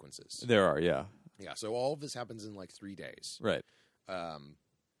 night sequences. There are. Yeah. Yeah. So all of this happens in 3 days. Right.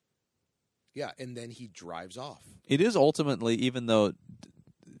 Yeah, and then he drives off. It is ultimately, even though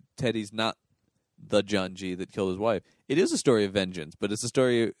Teddy's not the John G that killed his wife, it is a story of vengeance, but it's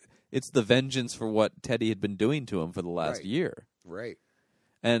the vengeance for what Teddy had been doing to him for the last year. Right.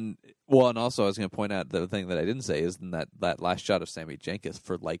 And also I was going to point out the thing that I didn't say is in that last shot of Sammy Jenkins,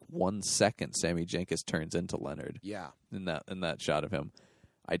 for 1 second, Sammy Jenkins turns into Leonard. Yeah. In that shot of him.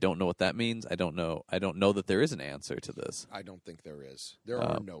 I don't know what that means. I don't know that there is an answer to this. I don't think there is. There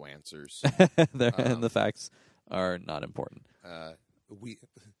are no answers. And the facts are not important. The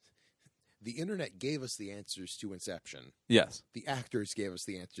internet gave us the answers to Inception. Yes. The actors gave us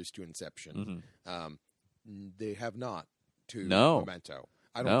the answers to Inception. They have not to No. Memento.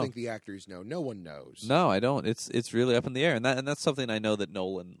 I don't think the actors know. No one knows. No, I don't. It's really up in the air, and that's something I know that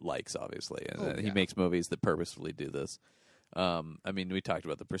Nolan likes, obviously, and he makes movies that purposefully do this. We talked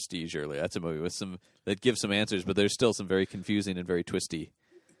about The Prestige earlier. That's a movie with that gives some answers, but there's still some very confusing and very twisty.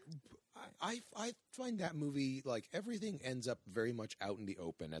 I find that movie everything ends up very much out in the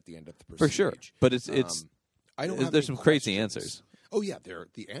open at the end of The Prestige. For sure, but it's I don't have there's any some crazy questions. answers. Oh yeah,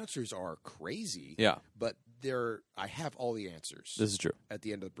 the answers are crazy. Yeah, but I have all the answers. This is true. At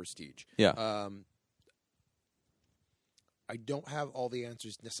the end of The Prestige. Yeah. I don't have all the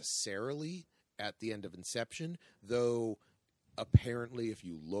answers necessarily at the end of Inception, though. Apparently, if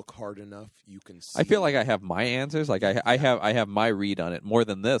you look hard enough, you can see. I feel like I have my answers. I have my read on it. More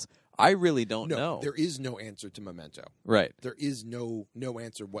than this, I really don't know. There is no answer to Memento. Right. There is no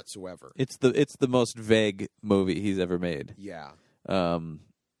answer whatsoever. It's the most vague movie he's ever made. Yeah. And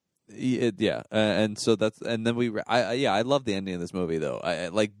so I love the ending of this movie though. I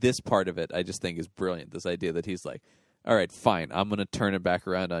like this part of it. I just think is brilliant. This idea that he's like, all right, fine, I'm going to turn it back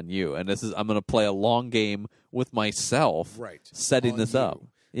around on you, and I'm going to play a long game with myself, right? Setting this up.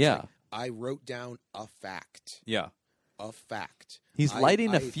 Yeah, I wrote down a fact. Yeah. A fact. He's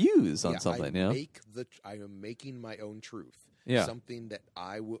lighting a fuse on something, I am making my own truth. Yeah. Something that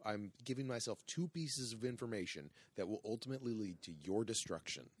I'm giving myself two pieces of information that will ultimately lead to your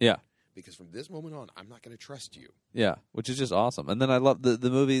destruction. Yeah. Because from this moment on, I'm not going to trust you. Yeah, which is just awesome. And then I love the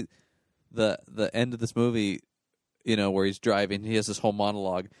movie, the end of this movie, where he's driving, he has this whole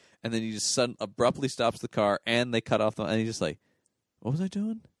monologue, and then he just abruptly stops the car, and they cut off and he's just like, what was I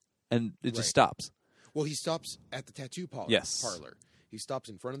doing? And it just stops. Well, he stops at the tattoo parlor. Yes. He stops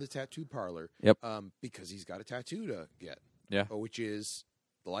in front of the tattoo parlor. Yep. Because he's got a tattoo to get. Yeah. Which is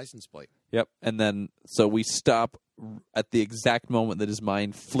the license plate. Yep. And then, so we stop at the exact moment that his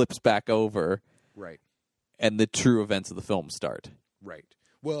mind flips back over. Right. And the true events of the film start. Right.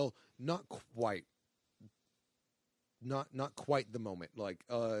 Well, not quite. Not quite the moment. Like,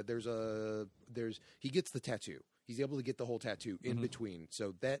 he gets the tattoo. He's able to get the whole tattoo in between.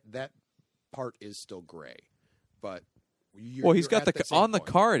 So that part is still gray. But he's got on the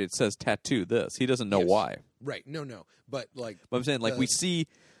card it says tattoo this. He doesn't know why. Right. No. But I'm saying we see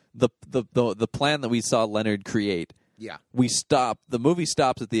the plan that we saw Leonard create. Yeah. The movie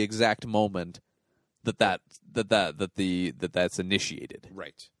stops at the exact moment that's initiated.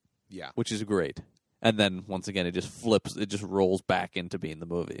 Right. Yeah. Which is great. And then once again it just flips, it just rolls back into being the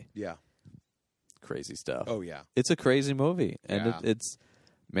movie. Yeah. Crazy stuff. Oh yeah. It's a crazy movie. And it's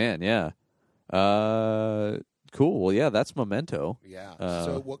man, yeah. Cool. Well, yeah, that's Memento. Yeah.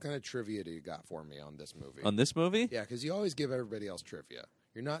 So what kind of trivia do you got for me on this movie? On this movie? Yeah, because you always give everybody else trivia.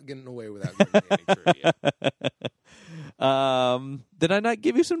 You're not getting away without giving me any trivia. Did I not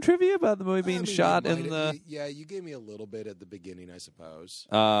give you some trivia about the movie being shot in the... Yeah, you gave me a little bit at the beginning, I suppose.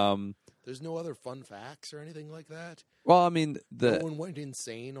 There's no other fun facts or anything like that? Well, I mean... No one went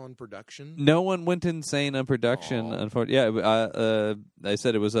insane on production? No one went insane on production. Unfortunately. Yeah, I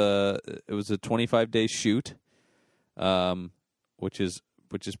said it was a 25-day shoot, which is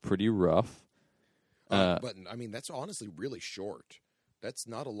pretty rough. But, I mean, that's honestly really short. That's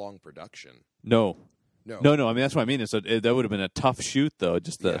not a long production. No. I mean, that's what I mean. That would have been a tough shoot, though.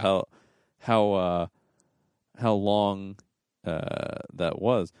 Just how long that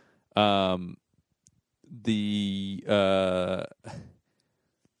was.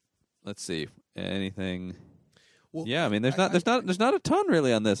 Let's see, anything. Well, yeah, I mean, there's not a ton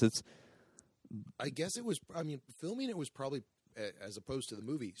really on this. It's. I guess it was. I mean, filming it was probably, as opposed to the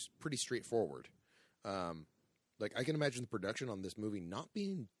movie, pretty straightforward. Like, I can imagine the production on this movie not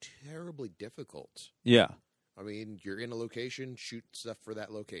being terribly difficult. Yeah. I mean, you're in a location, shoot stuff for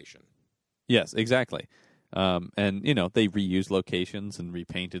that location. Yes, exactly. And, they reused locations and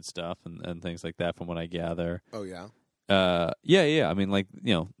repainted stuff and things like that from what I gather. Oh, yeah? Yeah. I mean,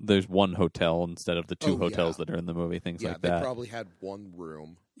 there's one hotel instead of the two hotels that are in the movie, things like that. Yeah, they probably had one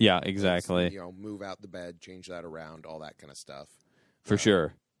room. Yeah, exactly. Move out the bed, change that around, all that kind of stuff. For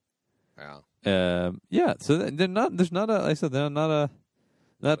sure. Yeah. So they're not. There's not a. Like I said, they're not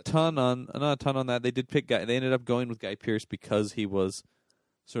a ton on that. They did pick Guy. They ended up going with Guy Pearce because he was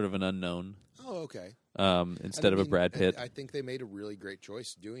sort of an unknown. Oh, okay. Instead of a Brad Pitt. I think they made a really great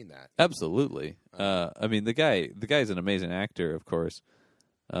choice doing that. Absolutely. I mean, the guy's an amazing actor, of course,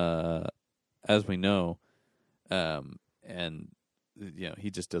 as we know, and. He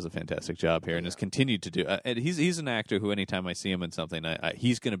just does a fantastic job here and has continued to do. And he's an actor who, anytime I see him in something,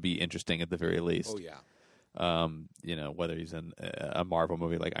 he's going to be interesting at the very least. Oh yeah. Whether he's in a Marvel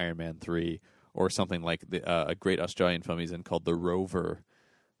movie like Iron Man 3 or something like a great Australian film he's in called The Rover.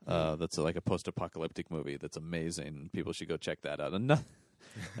 That's like a post-apocalyptic movie that's amazing. People should go check that out.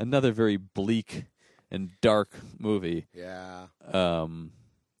 Another very bleak and dark movie. Yeah.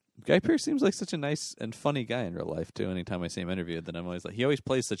 Guy Pearce seems like such a nice and funny guy in real life too. Anytime I see him interviewed, then I'm always like, he always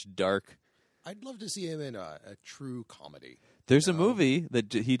plays such dark. I'd love to see him in a true comedy. There's a movie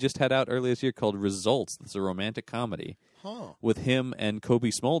that he just had out earlier this year called Results. It's a romantic comedy with him and Kobe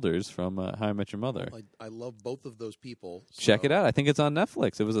Smulders from How I Met Your Mother. Well, I love both of those people. So. Check it out. I think it's on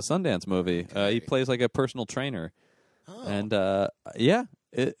Netflix. It was a Sundance movie. Okay. He plays like a personal trainer, and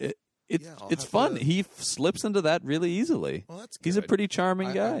It's fun. He slips into that really easily. Well, that's good. He's a pretty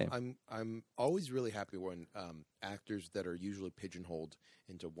charming guy. I'm always really happy when actors that are usually pigeonholed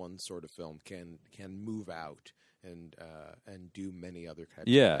into one sort of film can move out and do many other types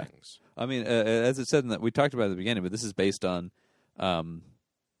of things. I mean, as it said in that we talked about it at the beginning, but this is based on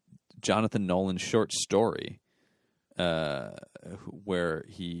Jonathan Nolan's short story, where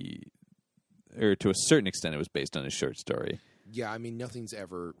or to a certain extent, it was based on his short story. Yeah, I mean, nothing's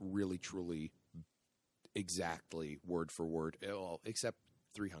ever really, truly, exactly word for word, except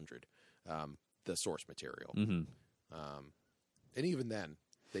 300, the source material. Mm-hmm. And even then,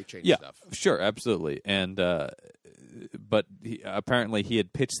 they change Yeah, stuff. sure, absolutely. And but apparently he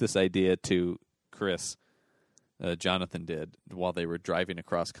had pitched this idea to Chris. Jonathan did while they were driving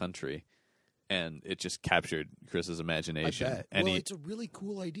across country, and it just captured Chris's imagination. I bet. And it's a really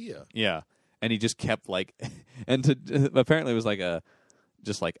cool idea. Yeah, and he just kept apparently it was like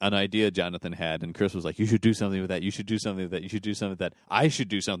just like an idea Jonathan had, and Chris was like, "You should do something with that. You should do something with that. You should do something with that. I should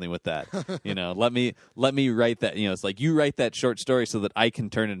do something with that. Let me write that. It's like you write that short story so that I can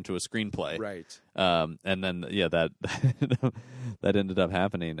turn it into a screenplay." Right. And then that ended up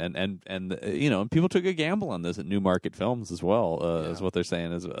happening, and people took a gamble on this at Newmarket Films as well, is what they're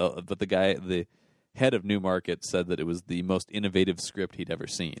saying. But the head of Newmarket said that it was the most innovative script he'd ever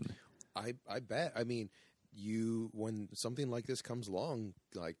seen. I bet. I mean, when something like this comes along,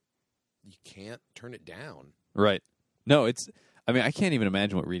 like you can't turn it down. Right. No, I can't even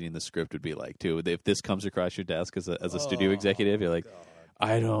imagine what reading the script would be like too. If this comes across your desk as a studio executive, you're like,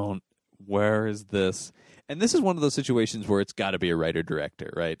 God. Where is this? And this is one of those situations where it's got to be a writer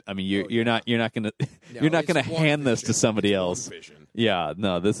director, right? I mean, you're not gonna hand this to somebody else. Yeah,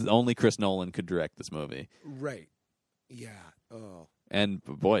 no, this is only Chris Nolan could direct this movie. Right. Yeah. Oh. And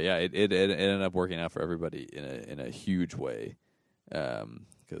boy, yeah, it ended up working out for everybody in a huge way,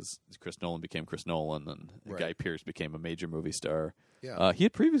 because Chris Nolan became Chris Nolan, and Guy Pearce became a major movie star. Yeah. He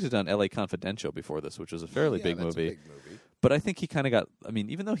had previously done L.A. Confidential before this, which was a fairly big movie. A big movie. But I think he kind of got. I mean,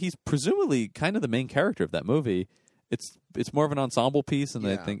 even though he's presumably kind of the main character of that movie, it's more of an ensemble piece, and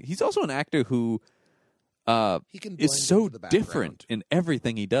I think he's also an actor who he can is so the different in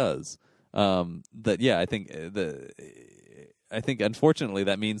everything he does. I think unfortunately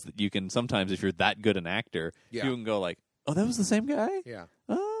that means that you can sometimes, if you're that good an actor, you can go like, "Oh, that was the same guy." Yeah.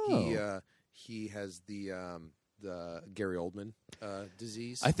 Oh, he has the Gary Oldman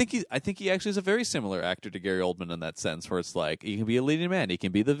disease. I think he actually is a very similar actor to Gary Oldman in that sense, where it's like he can be a leading man, he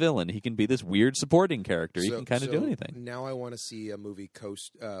can be the villain, he can be this weird supporting character, he can kind of do anything. Now I want to see a movie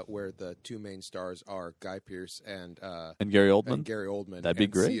where the two main stars are Guy Pearce and Gary Oldman. That'd be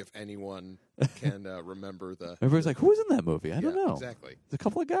great. See if anyone can remember the. Everybody's like, who was in that movie? I don't know. Exactly. There's a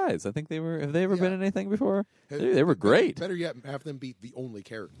couple of guys. I think they were. Have they ever been in anything before? They were great. Better yet, have them be the only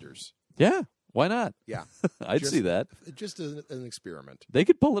characters. Yeah. Why not? Yeah. I'd see that. Just an experiment. They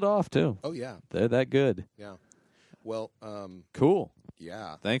could pull it off, tue. Oh, yeah. They're that good. Yeah. Well, cool.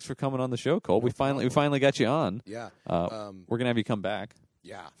 Yeah. Thanks for coming on the show, Cole. We finally got you on. Yeah. We're going to have you come back.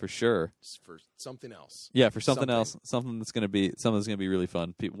 Yeah. For sure. For something else. Yeah, for something else. Something that's going to be really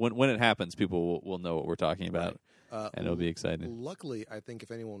fun. When it happens, people will know what we're talking about. Right. And it'll be exciting. Luckily, I think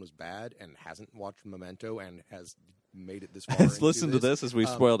if anyone was bad and hasn't watched Memento and has made it this far, Let's listen to this as we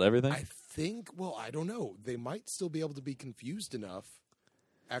spoiled everything. I think. Well, I don't know. They might still be able to be confused enough.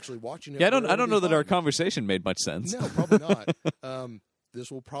 Actually, watching it. Yeah, I don't know that our conversation made much sense. No, probably not. This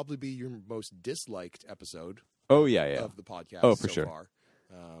will probably be your most disliked episode. Oh yeah, of the podcast. Oh, for so sure. Far.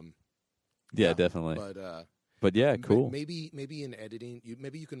 Yeah, definitely. But yeah, cool. Maybe in editing,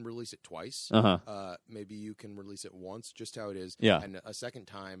 maybe you can release it twice. Maybe you can release it once, just how it is. Yeah. And a second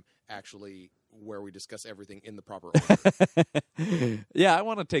time, actually, where we discuss everything in the proper order. Yeah, I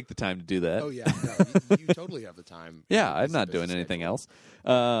want to take the time to do that. Oh yeah, no, you totally have the time. Yeah, I'm not doing anything else.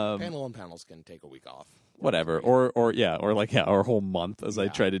 Panel on panels can take a week off. Whatever, or a whole month as I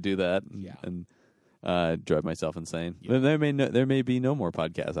try to do that and drive myself insane. Yeah. There may be no more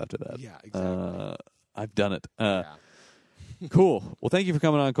podcasts after that. Yeah, exactly. I've done it. Cool. Well, thank you for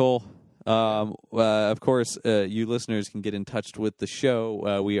coming on, Cole. Of course, you listeners can get in touch with the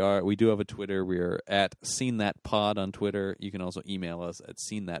show. We do have a Twitter. We are at SeenThatPod on Twitter. You can also email us at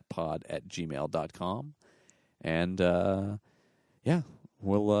seenthatpod@gmail.com. And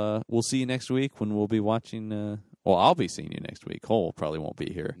we'll see you next week when we'll be watching. I'll be seeing you next week. Cole probably won't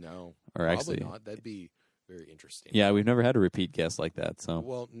be here. No, or actually not. That'd be very interesting. Yeah, we've never had a repeat guest like that.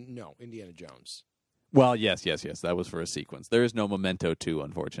 So no, Indiana Jones. Well, yes. That was for a sequence. There is no Memento 2,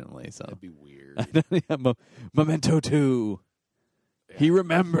 unfortunately. So that'd be weird. Memento 2. Yeah. He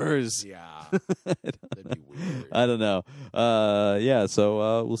remembers. Yeah, that'd be weird. I don't know.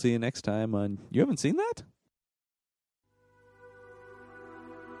 So we'll see you next time on. You haven't seen that?